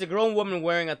 if it's a grown woman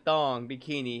wearing a thong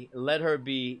bikini, let her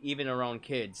be, even around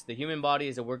kids. The human body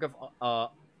is a work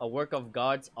of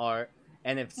God's art.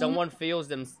 And if someone feels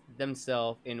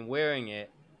themselves in wearing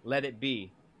it, let it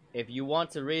be. If you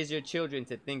want to raise your children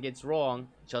to think it's wrong,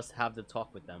 just have the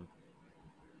talk with them.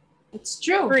 It's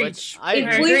true. If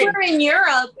we were in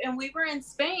Europe and we were in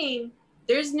Spain,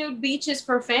 there's nude beaches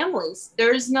for families.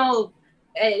 There's no,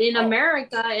 in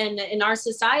America and in our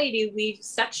society, we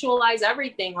sexualize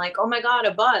everything. Like, oh my God,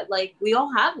 a butt. Like, we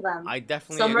all have them. I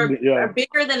definitely. Some are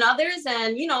bigger than others,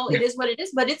 and you know, it is what it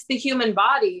is. But it's the human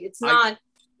body. It's not.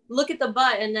 Look at the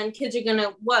butt, and then kids are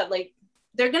gonna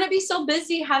they're gonna be so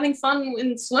busy having fun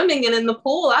in swimming and in the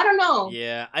pool. I don't know.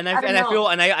 Yeah, and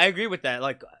I agree with that.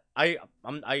 Like, I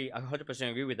 100%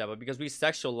 agree with that, but because we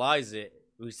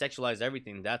sexualize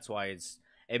everything, that's why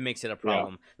it makes it a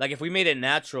problem. Yeah. Like if we made it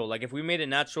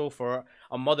natural for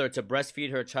a mother to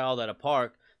breastfeed her child at a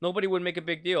park, nobody would make a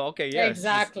big deal. Okay, yeah,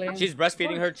 exactly. She's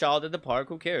breastfeeding her child at the park.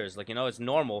 Who cares? Like, you know, it's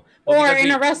normal. But or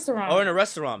in a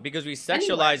restaurant. Because we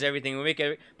sexualize everything. We make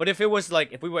it. But if it was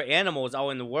like if we were animals out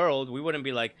in the world, we wouldn't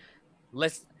be like,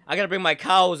 I gotta bring my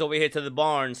cows over here to the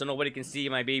barn so nobody can see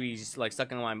my babies like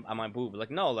sucking on my boob.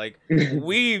 Like, no, like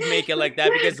we make it like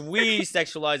that because we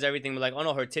sexualize everything. We're like, oh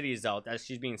no, her titty is out, as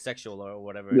she's being sexual or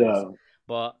whatever it is.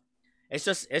 But it's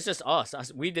just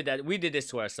us. We did that. We did this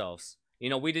to ourselves. You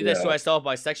know, we did this to ourselves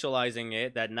by sexualizing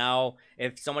it. That now,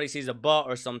 if somebody sees a butt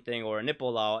or something or a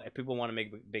nipple out, if people want to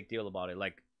make a big deal about it.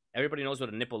 Like everybody knows what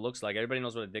a nipple looks like. Everybody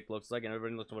knows what a dick looks like, and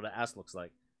everybody knows what an ass looks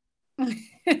like.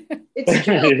 It's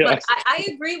true. But I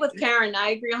agree with Karen.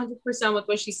 I agree 100% with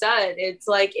what she said. It's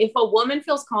like if a woman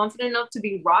feels confident enough to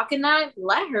be rocking that,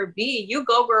 let her be. You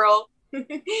go, girl.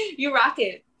 You rock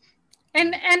it.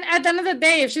 And at the end of the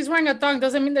day, if she's wearing a thong,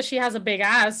 doesn't mean that she has a big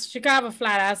ass. She could have a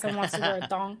flat ass and wants to wear a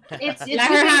thong. It's you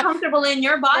comfortable in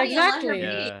your body. Exactly. And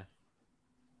let her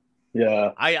be.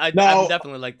 Yeah. I'm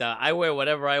definitely like that. I wear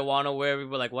whatever I want to wear.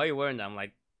 People are like, why are you wearing that? I'm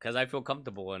like, because I feel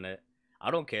comfortable in it. I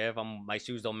don't care if my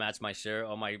shoes don't match my shirt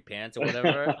or my pants or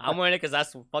whatever. I'm wearing it because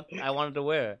that's what I wanted to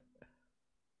wear.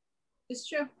 It's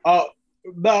true.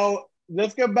 Now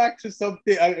let's get back to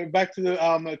something. Back to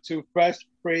the to Fresh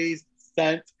Phrase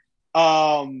Scent.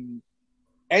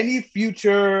 Any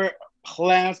future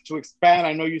plans to expand?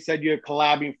 I know you said you're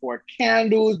collabing for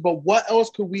candles, but what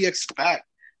else could we expect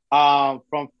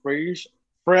from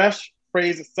Fresh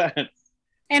Phrase Scent?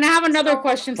 And I have another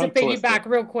question to piggyback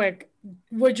real quick.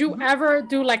 Would you ever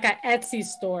do like an Etsy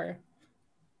store?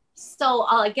 So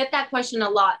I get that question a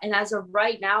lot. And as of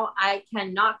right now, I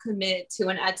cannot commit to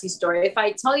an Etsy store. If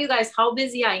I tell you guys how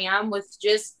busy I am with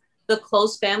just the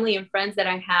close family and friends that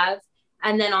I have,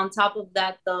 and then on top of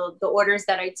that, the orders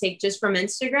that I take just from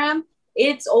Instagram,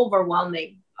 it's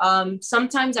overwhelming.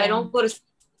 Sometimes I don't go to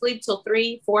sleep till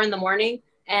 3, 4 in the morning.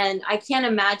 And I can't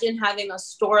imagine having a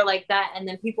store like that and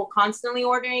then people constantly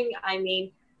ordering. I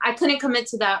mean, I couldn't commit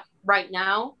to that right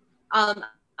now. I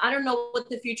don't know what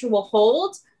the future will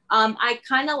hold. I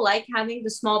kind of like having the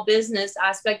small business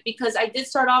aspect because I did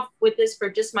start off with this for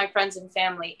just my friends and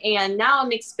family. And now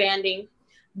I'm expanding.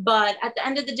 But at the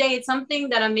end of the day, it's something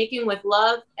that I'm making with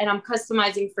love and I'm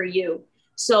customizing for you.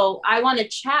 So I want to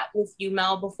chat with you,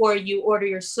 Mel, before you order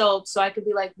your soap. So I could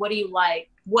be like, what do you like?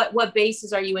 What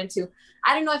bases are you into?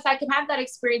 I don't know if I could have that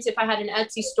experience if I had an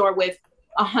Etsy store with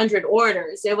 100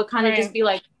 orders. It would kind of just be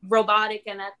like robotic.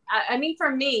 And I mean,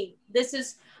 for me,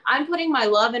 I'm putting my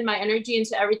love and my energy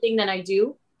into everything that I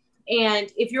do.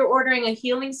 And if you're ordering a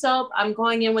healing soap, I'm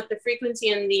going in with the frequency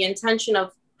and the intention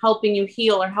of helping you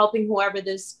heal or helping whoever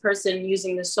this person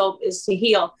using the soap is to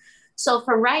heal. So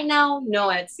for right now, no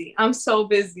Etsy. I'm so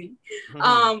busy.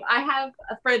 I have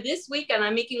for this weekend,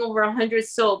 I'm making over 100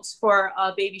 soaps for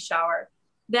a baby shower.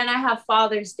 Then I have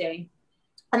Father's Day.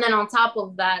 And then on top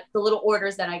of that, the little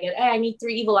orders that I get, I need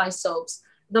 3 Evil Eye soaps.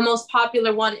 The most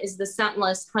popular one is the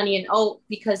scentless honey and oat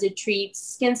because it treats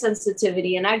skin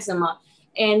sensitivity and eczema.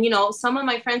 And, you know, some of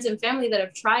my friends and family that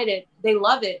have tried it, they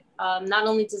love it. Not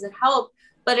only does it help,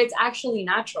 but it's actually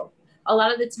natural. A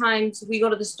lot of the times we go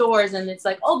to the stores and it's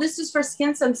like, oh, this is for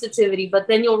skin sensitivity. But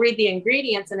then you'll read the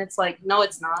ingredients and it's like, no,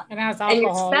 it's not. It has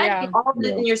alcohol,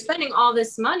 and you're spending all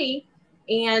this money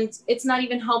and it's not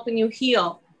even helping you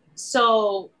heal.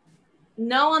 So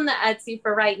no on the Etsy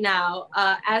for right now.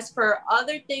 As for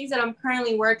other things that I'm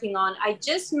currently working on, I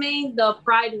just made the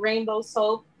Pride Rainbow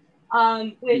Soap,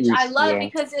 which I love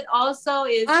because it also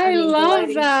is. I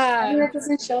love that. I mean, it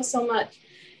doesn't show so much.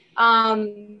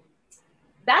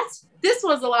 This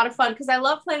was a lot of fun because I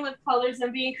love playing with colors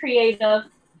and being creative.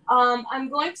 I'm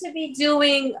going to be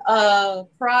doing a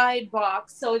Pride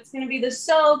box, so it's going to be the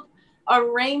soap, a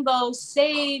rainbow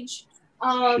sage.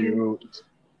 Cute.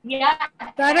 Yeah,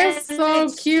 that is so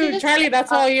cute, Charlie.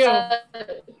 That's all you.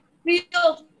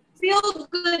 Feel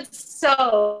good.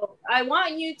 So I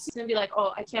want you to be like,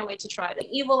 oh, I can't wait to try the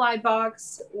Evil Eye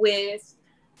box with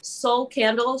Soul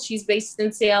Candle. She's based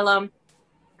in Salem.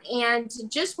 And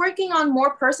just working on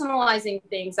more personalizing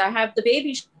things. I have the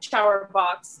baby shower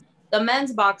box, the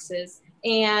men's boxes,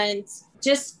 and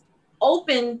just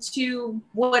open to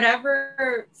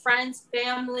whatever friends,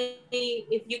 family.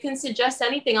 If you can suggest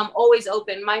anything, I'm always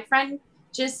open. My friend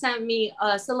just sent me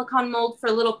a silicone mold for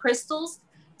little crystals.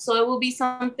 So it will be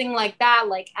something like that,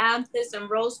 like amethyst and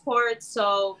rose quartz.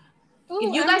 So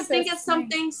if you guys think it's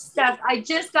something, Steph, I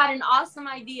just got an awesome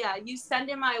idea. You send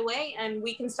it my way and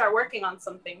we can start working on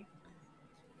something.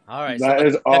 All right. That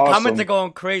is awesome. The awesome. comments are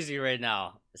going crazy right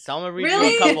now. So I'm going to read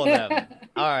you a couple of them.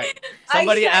 All right.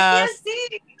 Somebody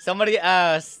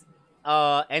asked,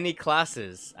 any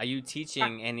classes? Are you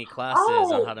teaching any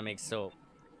classes on how to make soap?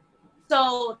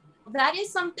 So that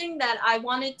is something that I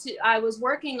was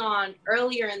working on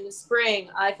earlier in the spring.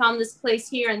 I found this place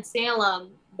here in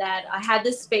Salem that I had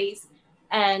this space,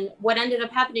 and what ended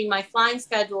up happening, my flying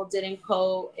schedule didn't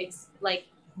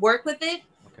work with it.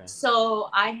 Okay. So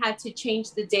I had to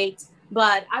change the dates,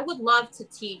 but I would love to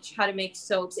teach how to make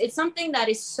soaps. It's something that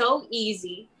is so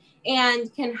easy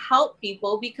and can help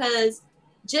people, because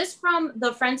just from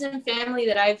the friends and family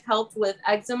that I've helped with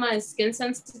eczema and skin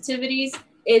sensitivities,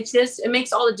 it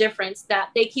makes all the difference that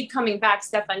they keep coming back.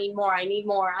 Steph, I need more.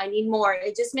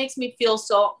 It just makes me feel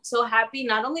so happy.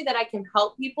 Not only that I can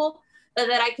help people, but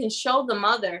that I can show the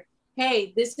mother,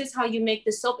 hey, this is how you make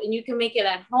the soap, and you can make it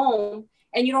at home,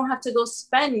 and you don't have to go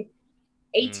spend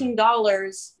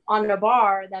 $18 on a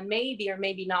bar that maybe or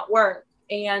maybe not work.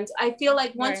 And I feel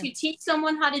like once you teach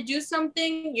someone how to do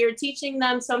something, you're teaching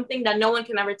them something that no one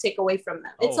can ever take away from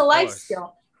them. It's a life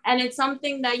skill. And it's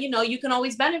something that, you can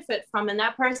always benefit from, and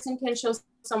that person can show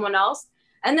someone else.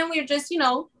 And then we're just,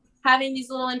 having these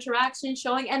little interactions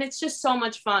showing, and it's just so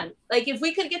much fun. Like if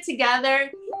we could get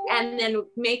together and then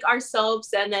make our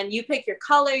soaps, and then you pick your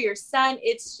color, your scent,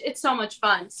 it's so much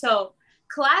fun. So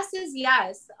classes,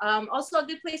 yes. Also a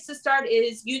good place to start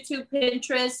is YouTube,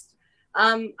 Pinterest.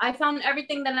 I found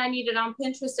everything that I needed on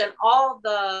Pinterest, and all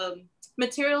the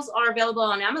materials are available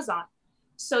on Amazon.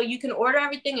 So you can order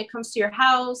everything. It comes to your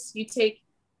house. You take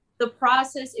the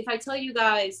process. If I tell you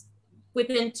guys,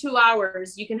 within 2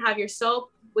 hours, you can have your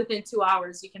soap. Within 2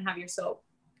 hours, you can have your soap.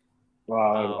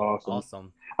 Wow, that's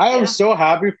awesome. I am so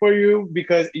happy for you,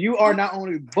 because you are not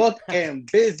only booked and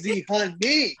busy,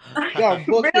 honey. You are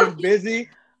booked and busy,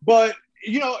 but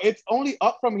it's only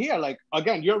up from here. Like,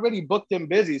 again, you're already booked and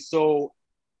busy. So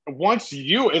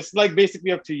it's like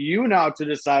basically up to you now to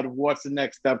decide what's the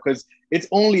next step, because it's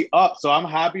only up. So I'm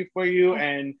happy for you.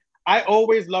 And I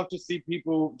always love to see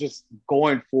people just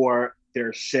going for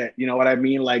their shit. You know what I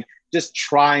mean? Like just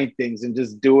trying things and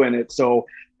just doing it. So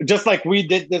just like we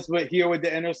did this with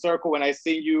the Inner Circle, when I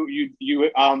see you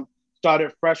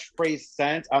started Fresh Phrase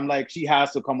Scent, I'm like, she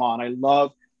has to come on. I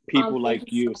love people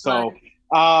like you. So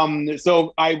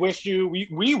I wish you,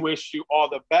 we wish you all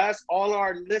the best. All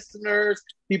our listeners,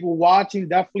 people watching,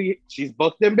 definitely, she's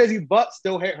booked and busy, but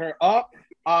still hit her up.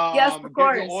 Yes, of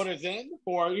course. Get your orders in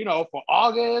for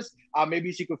August.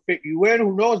 Maybe she could fit you in,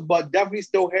 who knows, but definitely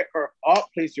still hit her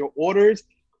up, place your orders.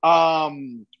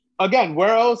 Again,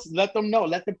 where else? Let them know.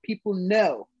 Let the people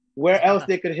know where else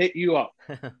they could hit you up.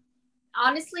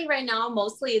 Honestly, right now,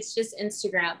 mostly it's just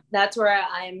Instagram. That's where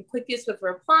I'm quickest with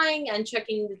replying and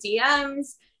checking the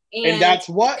DMs. And that's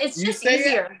what? It's just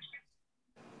easier.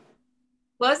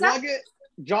 What was that?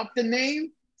 Drop the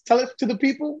name. Tell it to the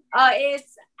people.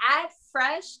 It's at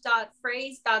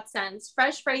fresh.phrase.scents.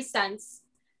 Fresh Phrase Scents.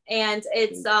 And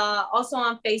it's also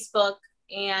on Facebook.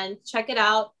 And check it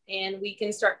out. And we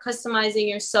can start customizing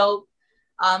your soap.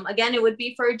 Again, it would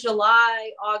be for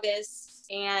July, August.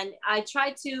 and I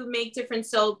try to make different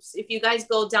soaps. If you guys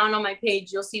go down on my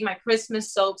page, you'll see my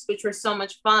Christmas soaps, which were so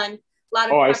much fun. A lot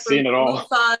of I've seen it all.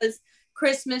 loofahs,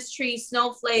 Christmas tree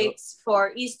snowflakes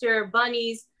for Easter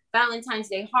bunnies, Valentine's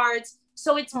Day hearts.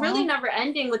 So it's really never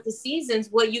ending with the seasons,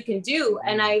 what you can do.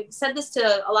 And I said this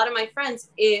to a lot of my friends,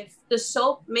 if the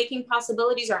soap making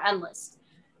possibilities are endless.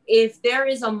 If there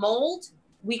is a mold,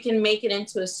 we can make it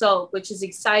into a soap, which is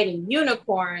exciting.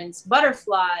 Unicorns,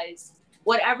 butterflies,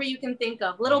 whatever you can think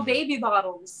of, little baby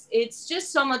bottles. It's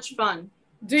just so much fun.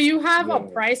 Do you have a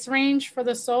price range for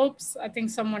the soaps? I think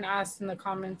someone asked in the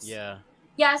comments.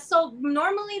 Yeah, so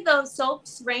normally the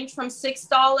soaps range from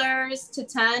 $6 to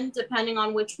 $10, depending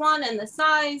on which one and the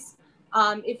size.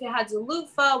 If it has a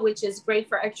loofah, which is great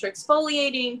for extra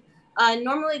exfoliating,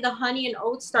 normally the honey and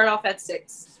oats start off at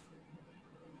 $6.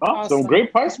 Awesome,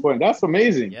 great price point. That's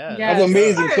amazing. Yeah, that's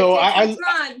amazing. So I'm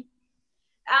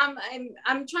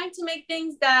trying to make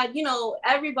things that, you know,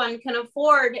 everyone can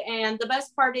afford. And the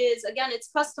best part is, again, it's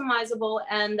customizable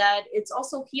and that it's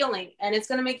also healing and it's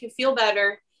going to make you feel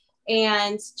better.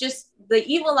 And just the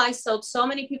Evil Eye soap, so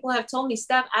many people have told me,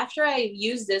 Steph, after I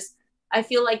use this, I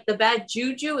feel like the bad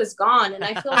juju is gone. And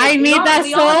I feel like I need that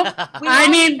soap. Let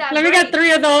me get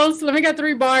 3 of those. Let me get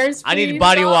 3 bars. Please. I need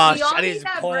body wash. I need to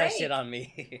pour that shit on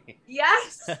me.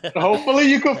 Yes. Hopefully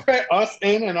you can fit us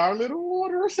in our little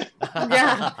waters.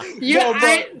 Yeah.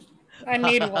 I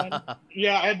need one.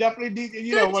 Yeah, I definitely need,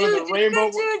 you know, one of the rainbow.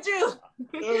 Good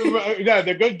juju. Yeah,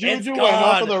 the good juju and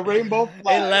also the rainbow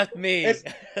flag. It left me.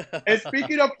 And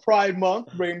speaking of Pride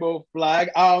Month, rainbow flag,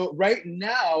 right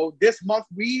now, this month,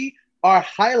 we are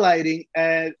highlighting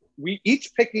and we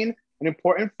each picking an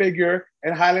important figure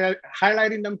and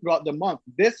highlighting them throughout the month.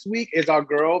 This week is our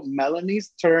girl Melanie's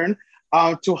turn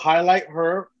to highlight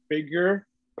her figure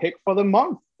pick for the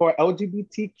month for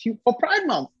LGBTQ for Pride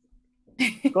Month.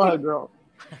 Go ahead, girl.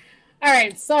 All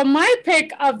right, so my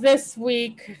pick of this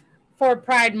week for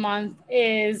Pride Month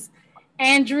is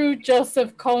Andrew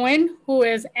Joseph Cohen, who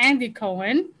is Andy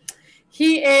Cohen.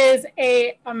 He is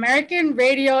an American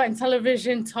radio and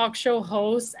television talk show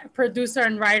host, producer,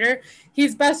 and writer.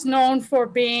 He's best known for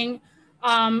being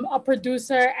a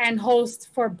producer and host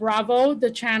for Bravo, the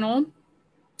channel.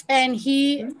 And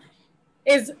he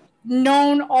is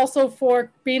known also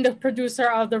for being the producer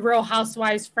of the Real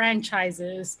Housewives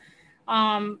franchises.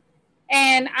 And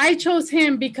I chose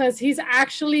him because he's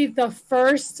actually the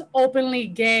first openly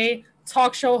gay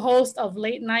talk show host of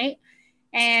late night.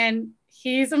 And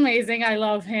he's amazing. I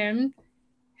love him.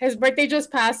 His birthday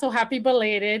just passed, so happy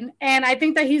belated. And I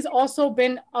think that he's also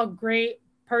been a great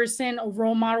person, a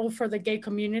role model for the gay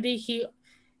community. He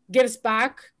gives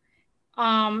back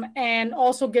and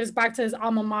also gives back to his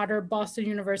alma mater, Boston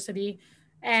University.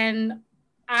 And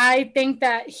I think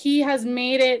that he has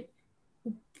made it,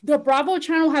 the Bravo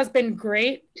channel has been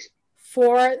great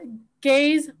for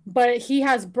gays, but he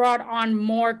has brought on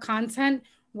more content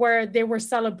where they were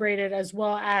celebrated as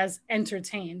well as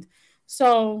entertained.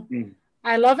 So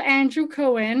I love Andrew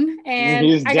Cohen,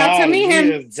 and I got to meet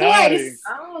him twice.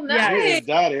 Oh, nice.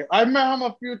 Daddy. I met him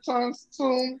a few times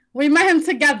too. We met him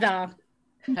together.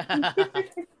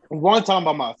 One time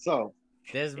by myself.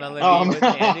 There's Melanie with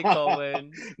Andy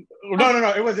Cohen.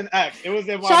 No. It was an X. It was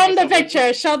Show them the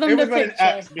picture. Show them the picture. It was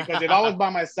an X because if I was by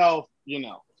myself, you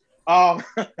know.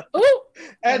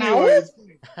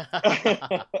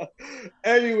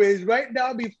 Anyways, right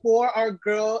now before our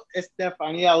girl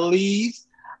Estefania leaves,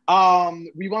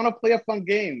 we want to play a fun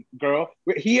game, girl.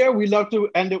 Here we love to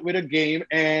end it with a game,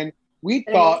 and we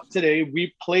thought today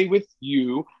we play with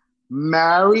you,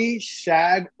 marry,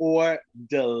 shag, or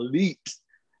delete.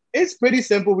 It's pretty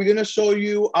simple. We're gonna show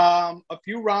you a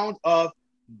few rounds of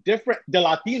the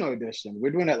Latino edition.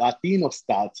 We're doing it Latino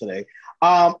style today.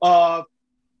 Of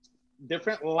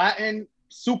different Latin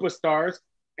superstars,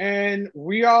 and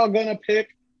we are gonna pick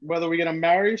whether we're gonna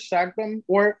marry, shag them,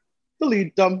 or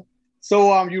delete them.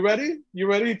 So you ready? You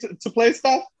ready to play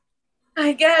stuff?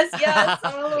 I guess, yes.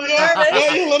 I'm a little nervous.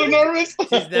 Yeah, you a little nervous?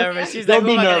 She's nervous. She's Don't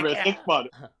like, be nervous. It's fun.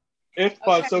 It's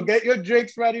fun. Okay. So get your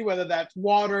drinks ready, whether that's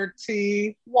water,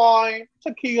 tea, wine,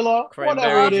 tequila,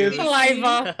 whatever it is.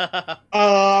 Saliva.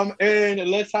 And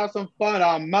let's have some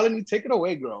fun. Melanie, take it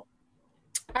away, girl.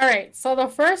 All right. So the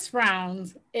first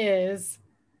round is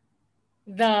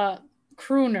the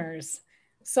crooners.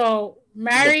 So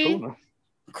marry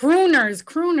crooners.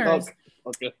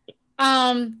 Okay.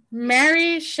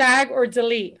 Marry, shag, or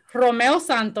delete Romeo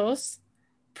Santos,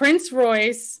 Prince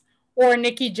Royce, or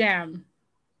Nicky Jam.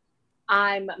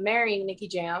 I'm marrying Nicky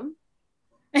Jam.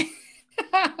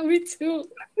 Me too.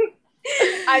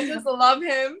 I just love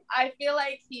him. I feel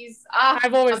like he's.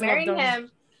 I've always marrying loved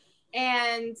him.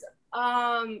 And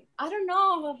I don't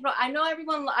know. I know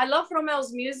everyone. I love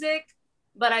Romeo's music,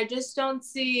 but I just don't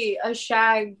see a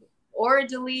Shag or a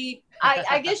Delete.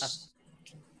 I guess.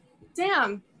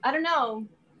 Damn, I don't know.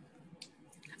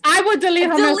 I would delete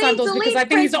Romeo Santos because I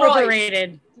think he's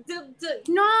overrated.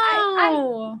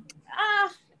 No.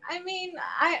 I mean,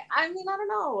 I don't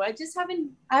know. I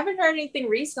haven't heard anything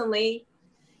recently.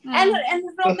 And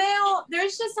Romeo,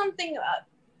 there's just something.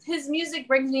 His music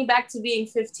brings me back to being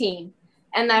 15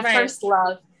 and that first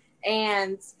love.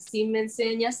 And si me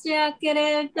enseñaste a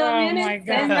querer también.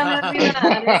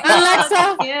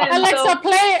 Alexa,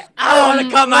 play. I want to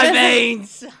cut my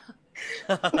veins.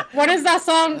 What is that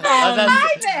song?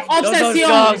 Those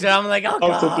songs, and I'm like, oh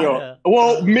God.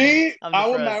 Well, me, I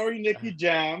would marry Nicky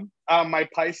Jam, my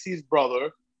Pisces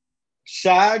brother,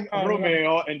 Shag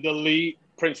Romeo, and delete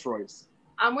Prince Royce.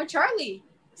 I'm with Charlie.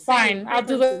 Fine, I'll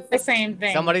do the same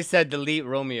thing. Somebody said delete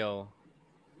Romeo.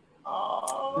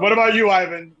 Oh. What about you,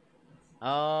 Ivan?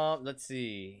 Let's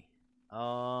see.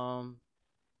 I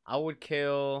would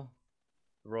kill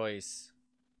Royce.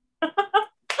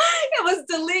 It was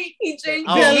delete. He changed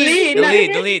delete.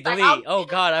 Oh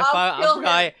God, I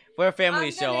forgot. We're a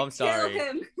family show. I'm sorry.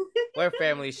 We're a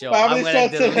family show. I'm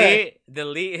gonna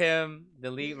delete him.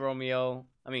 Delete Romeo.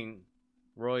 I mean,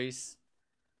 Royce.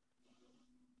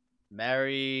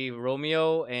 Marry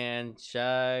Romeo and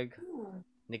Shag.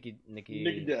 Nicky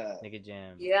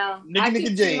Jam. Yeah, I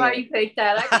can see why you picked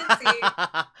that. I can see.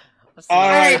 All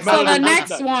right, so the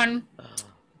next one.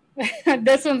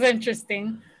 This one's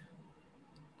interesting.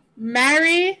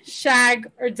 Marry,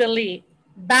 Shag, or delete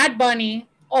Bad Bunny,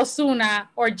 Ozuna,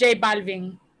 or J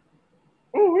Balvin.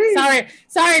 Ooh,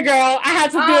 sorry, girl. I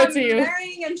had to do it to you.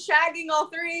 Marrying and shagging all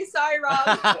three. Sorry,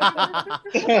 Rob.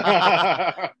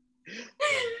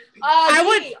 I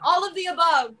would all of the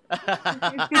above.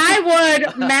 I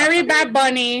would marry Bad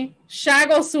Bunny, shag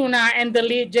Ozuna, and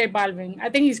delete J Balvin. I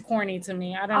think he's corny to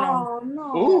me. I don't know. Oh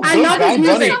no! Ooh, I love his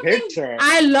music.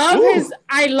 I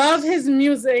love his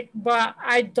music, but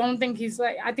I don't think he's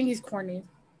like. I think he's corny.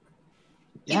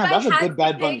 Yeah, that's a good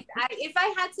Bad Bunny. If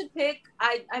I had to pick,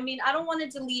 I mean, I don't want to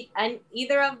delete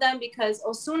either of them because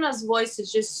Ozuna's voice is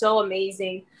just so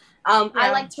amazing. I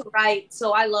like to write,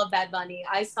 so I love Bad Bunny.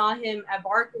 I saw him at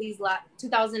Barclays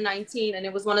 2019, and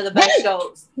it was one of the best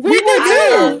shows. We were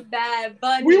there. Bad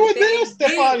Bunny. We were there,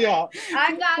 Stefania.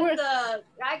 I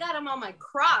got him on my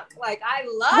crock. Like I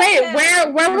love. Wait,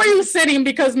 where were you sitting?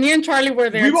 Because me and Charlie were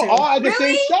there. We were all at the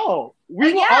same show. All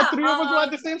three of us were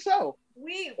at the same show.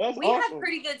 We had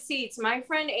pretty good seats. My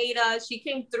friend Ada, she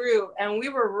came through and we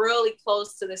were really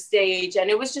close to the stage and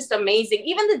it was just amazing.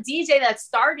 Even the DJ that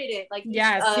started it, like he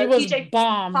was DJ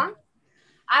bomb. Punk,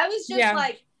 I was just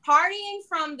like partying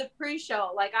from the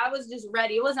pre-show. Like I was just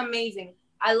ready. It was amazing.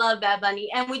 I love Bad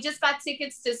Bunny. And we just got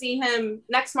tickets to see him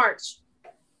next March.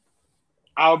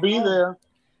 I'll be there.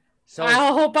 So I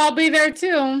hope I'll be there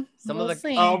too.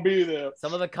 I'll be there.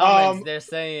 Some of the comments they're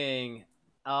saying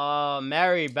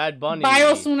marry Bad Bunny. Buy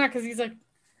Ozuna because he's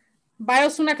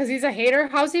a hater.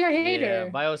 How's he a hater? Yeah,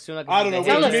 buy Ozuna. I don't know.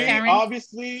 With me,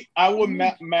 obviously, I would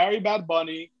marry Bad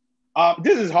Bunny.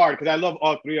 This is hard because I love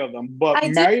all three of them. But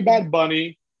marry Bad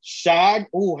Bunny, Shag.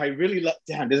 Oh, I really love.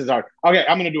 Damn, this is hard. Okay,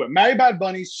 I'm gonna do it. Marry Bad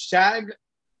Bunny, Shag.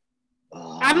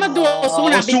 I'm gonna do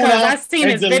Ozuna because I've seen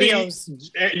his videos.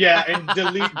 Yeah, and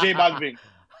delete J Balvin.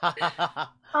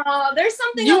 There's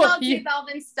something about J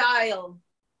Balvin's style.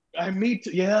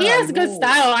 He has good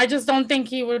style. I just don't think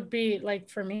he would be like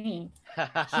for me.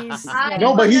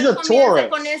 No, but he's a Taurus.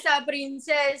 Con esa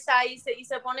princesa y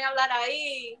se pone a hablar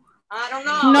ahí. I don't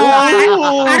know. No,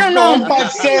 I don't know. No.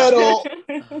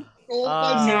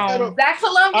 That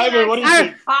Colombian Ivan, what do you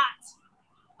think? Hot.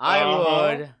 I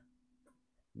would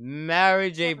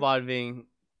marry J Balvin,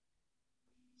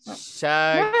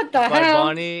 shag Bad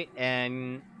Bunny,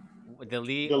 and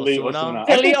delete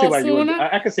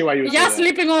Ozuna. I can see why you would say that.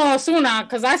 Sleeping on Ozuna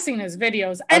because I've seen his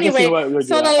videos. Anyway,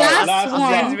 so the last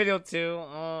one. His video too.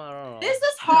 I don't know. This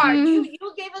is hard. You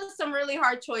gave us some really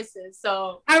hard choices.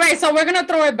 So all right, so we're gonna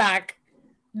throw it back.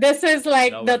 This is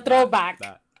like the throwback.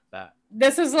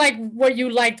 This is like what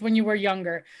you liked when you were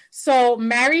younger. So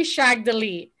marry, shag,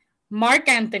 delete Marc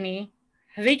Anthony,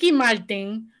 Ricky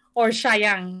Martin, or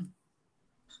Cheyenne.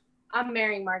 I'm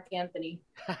marrying Marc Anthony.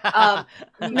 No,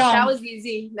 that was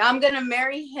easy. Now I'm gonna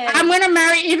marry him. I'm gonna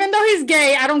marry, even though he's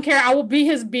gay, I don't care. I will be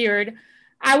his beard.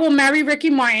 I will marry Ricky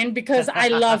Martin because I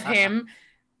love him.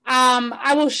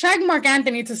 I will shag Marc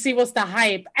Anthony to see what's the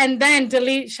hype, and then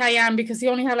delete Cheyenne because he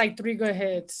only had like 3 good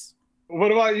hits.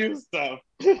 What about you, Steph?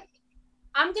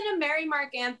 I'm gonna marry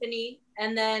Marc Anthony,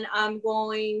 and then I'm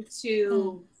going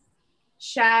to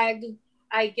shag,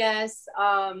 I guess,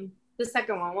 the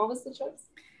second one. What was the choice?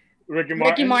 Ricky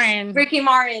Martin. Ricky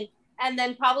Martin. And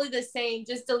then probably the same,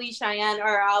 just delete Cheyenne,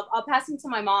 or I'll pass him to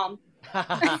my mom. Toma,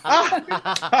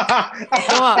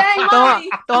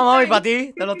 mami, para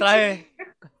ti. Te lo traje.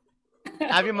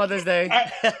 Happy Mother's Day.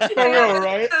 For real,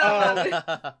 right?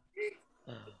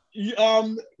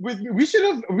 We should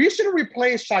have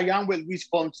replaced Cheyenne with Luis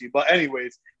Fonsi, but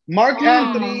anyways, Mark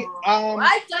Anthony.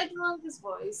 I love his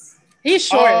voice. He's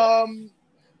short.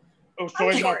 So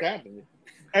is Mark Anthony.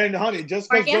 And honey, just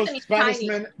because those Spanish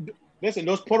men, listen,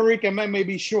 those Puerto Rican men may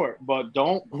be short, but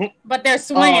don't. But they're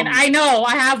swinging. I know.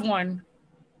 I have one.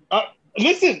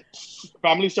 Listen,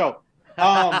 family show.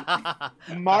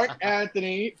 Mark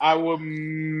Anthony, I would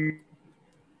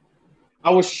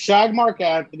shag Mark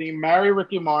Anthony, marry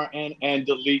Ricky Martin, and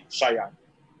delete Cheyenne.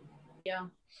 Yeah.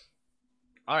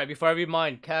 All right, before I read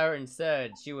mine, Karen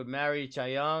said she would marry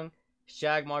Chayanne,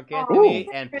 shag Mark Anthony,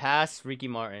 and pass Ricky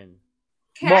Martin.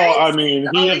 Well, I mean,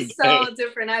 he is so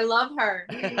different. I love her.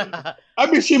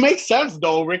 I mean, she makes sense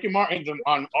though. Ricky Martin's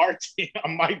on our team,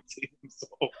 on my team, so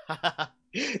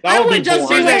I would just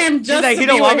be with him. Just like, he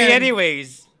don't want me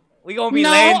anyways. We gonna be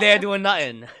laying there doing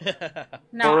nothing.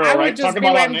 No, real, I would just be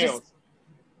with him. Just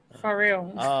for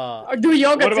real. Or do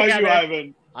yoga together. What about you,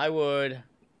 Ivan? I would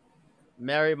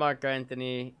marry Mark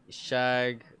Anthony,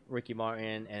 shag Ricky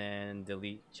Martin, and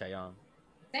delete Chayanne.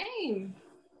 Same.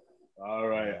 All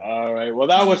right. Well,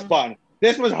 that was fun.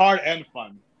 This was hard and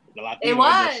fun. It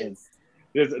was.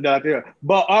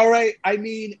 But all right, I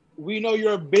mean, we know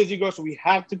you're a busy girl, so we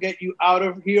have to get you out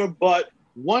of here. But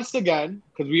once again,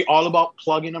 because we're all about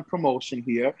plugging and promotion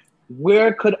here,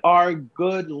 where could our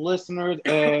good listeners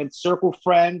and circle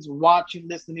friends watching,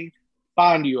 listening,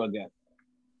 find you again?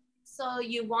 So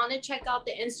you want to check out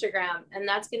the Instagram, and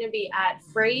that's going to be at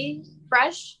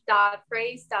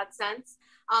fresh.phrase.sense.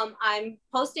 I'm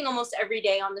posting almost every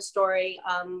day on the story,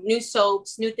 new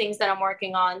soaps, new things that I'm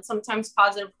working on, sometimes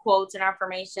positive quotes and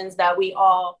affirmations that we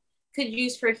all could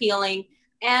use for healing,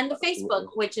 and the Facebook,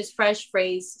 which is Fresh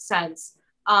Phrase Sense.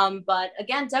 But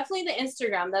again, definitely the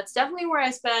Instagram. That's definitely where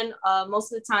I spend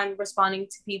most of the time responding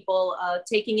to people,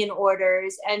 taking in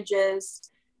orders, and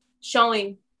just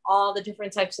showing all the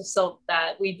different types of soap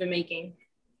that we've been making.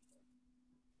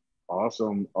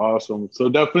 Awesome. So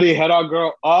definitely head our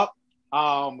girl up.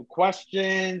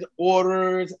 Questions,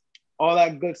 orders, all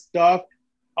that good stuff.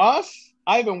 Us,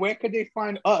 Ivan, where could they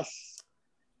find us?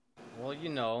 Well, you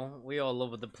know, we all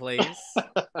over the place.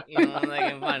 You know, they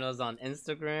can find us on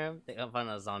Instagram. They can find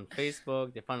us on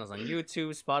Facebook. They find us on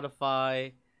YouTube,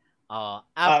 Spotify,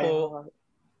 Apple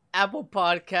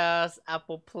Podcasts,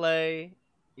 Apple Play.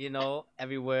 You know,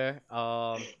 everywhere.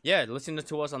 Yeah, listen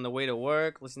to us on the way to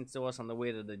work. Listen to us on the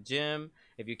way to the gym.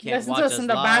 If you can't watch us in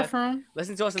the bathroom.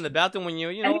 Listen to us in the bathroom when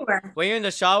you're when you're in the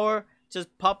shower.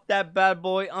 Just pop that bad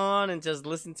boy on and just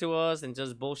listen to us and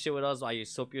just bullshit with us while you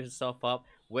soap yourself up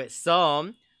with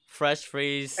some Fresh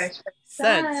Phrase Sense.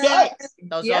 That's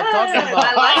what I'm talking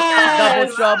about.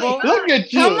 Double trouble. Look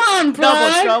at you. Come on,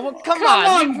 plug. Double trouble. Come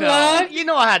on, you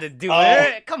know how to do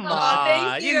it. Come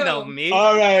on, you know me.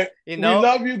 All right, you know, we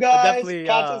love you guys. Catch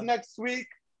us next week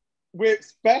with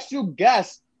special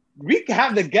guests. We can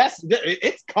have the guests.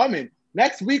 It's coming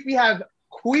next week. We have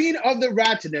Queen of the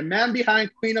Ratchet, the man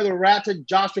behind Queen of the Ratchet,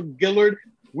 Joshua Gillard.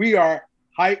 We are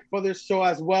hyped for this show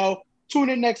as well. Tune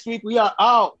in next week. We are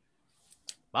out.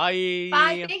 Bye.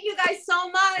 Bye. Thank you guys so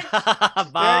much.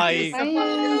 Bye.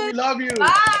 We love you.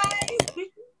 Bye.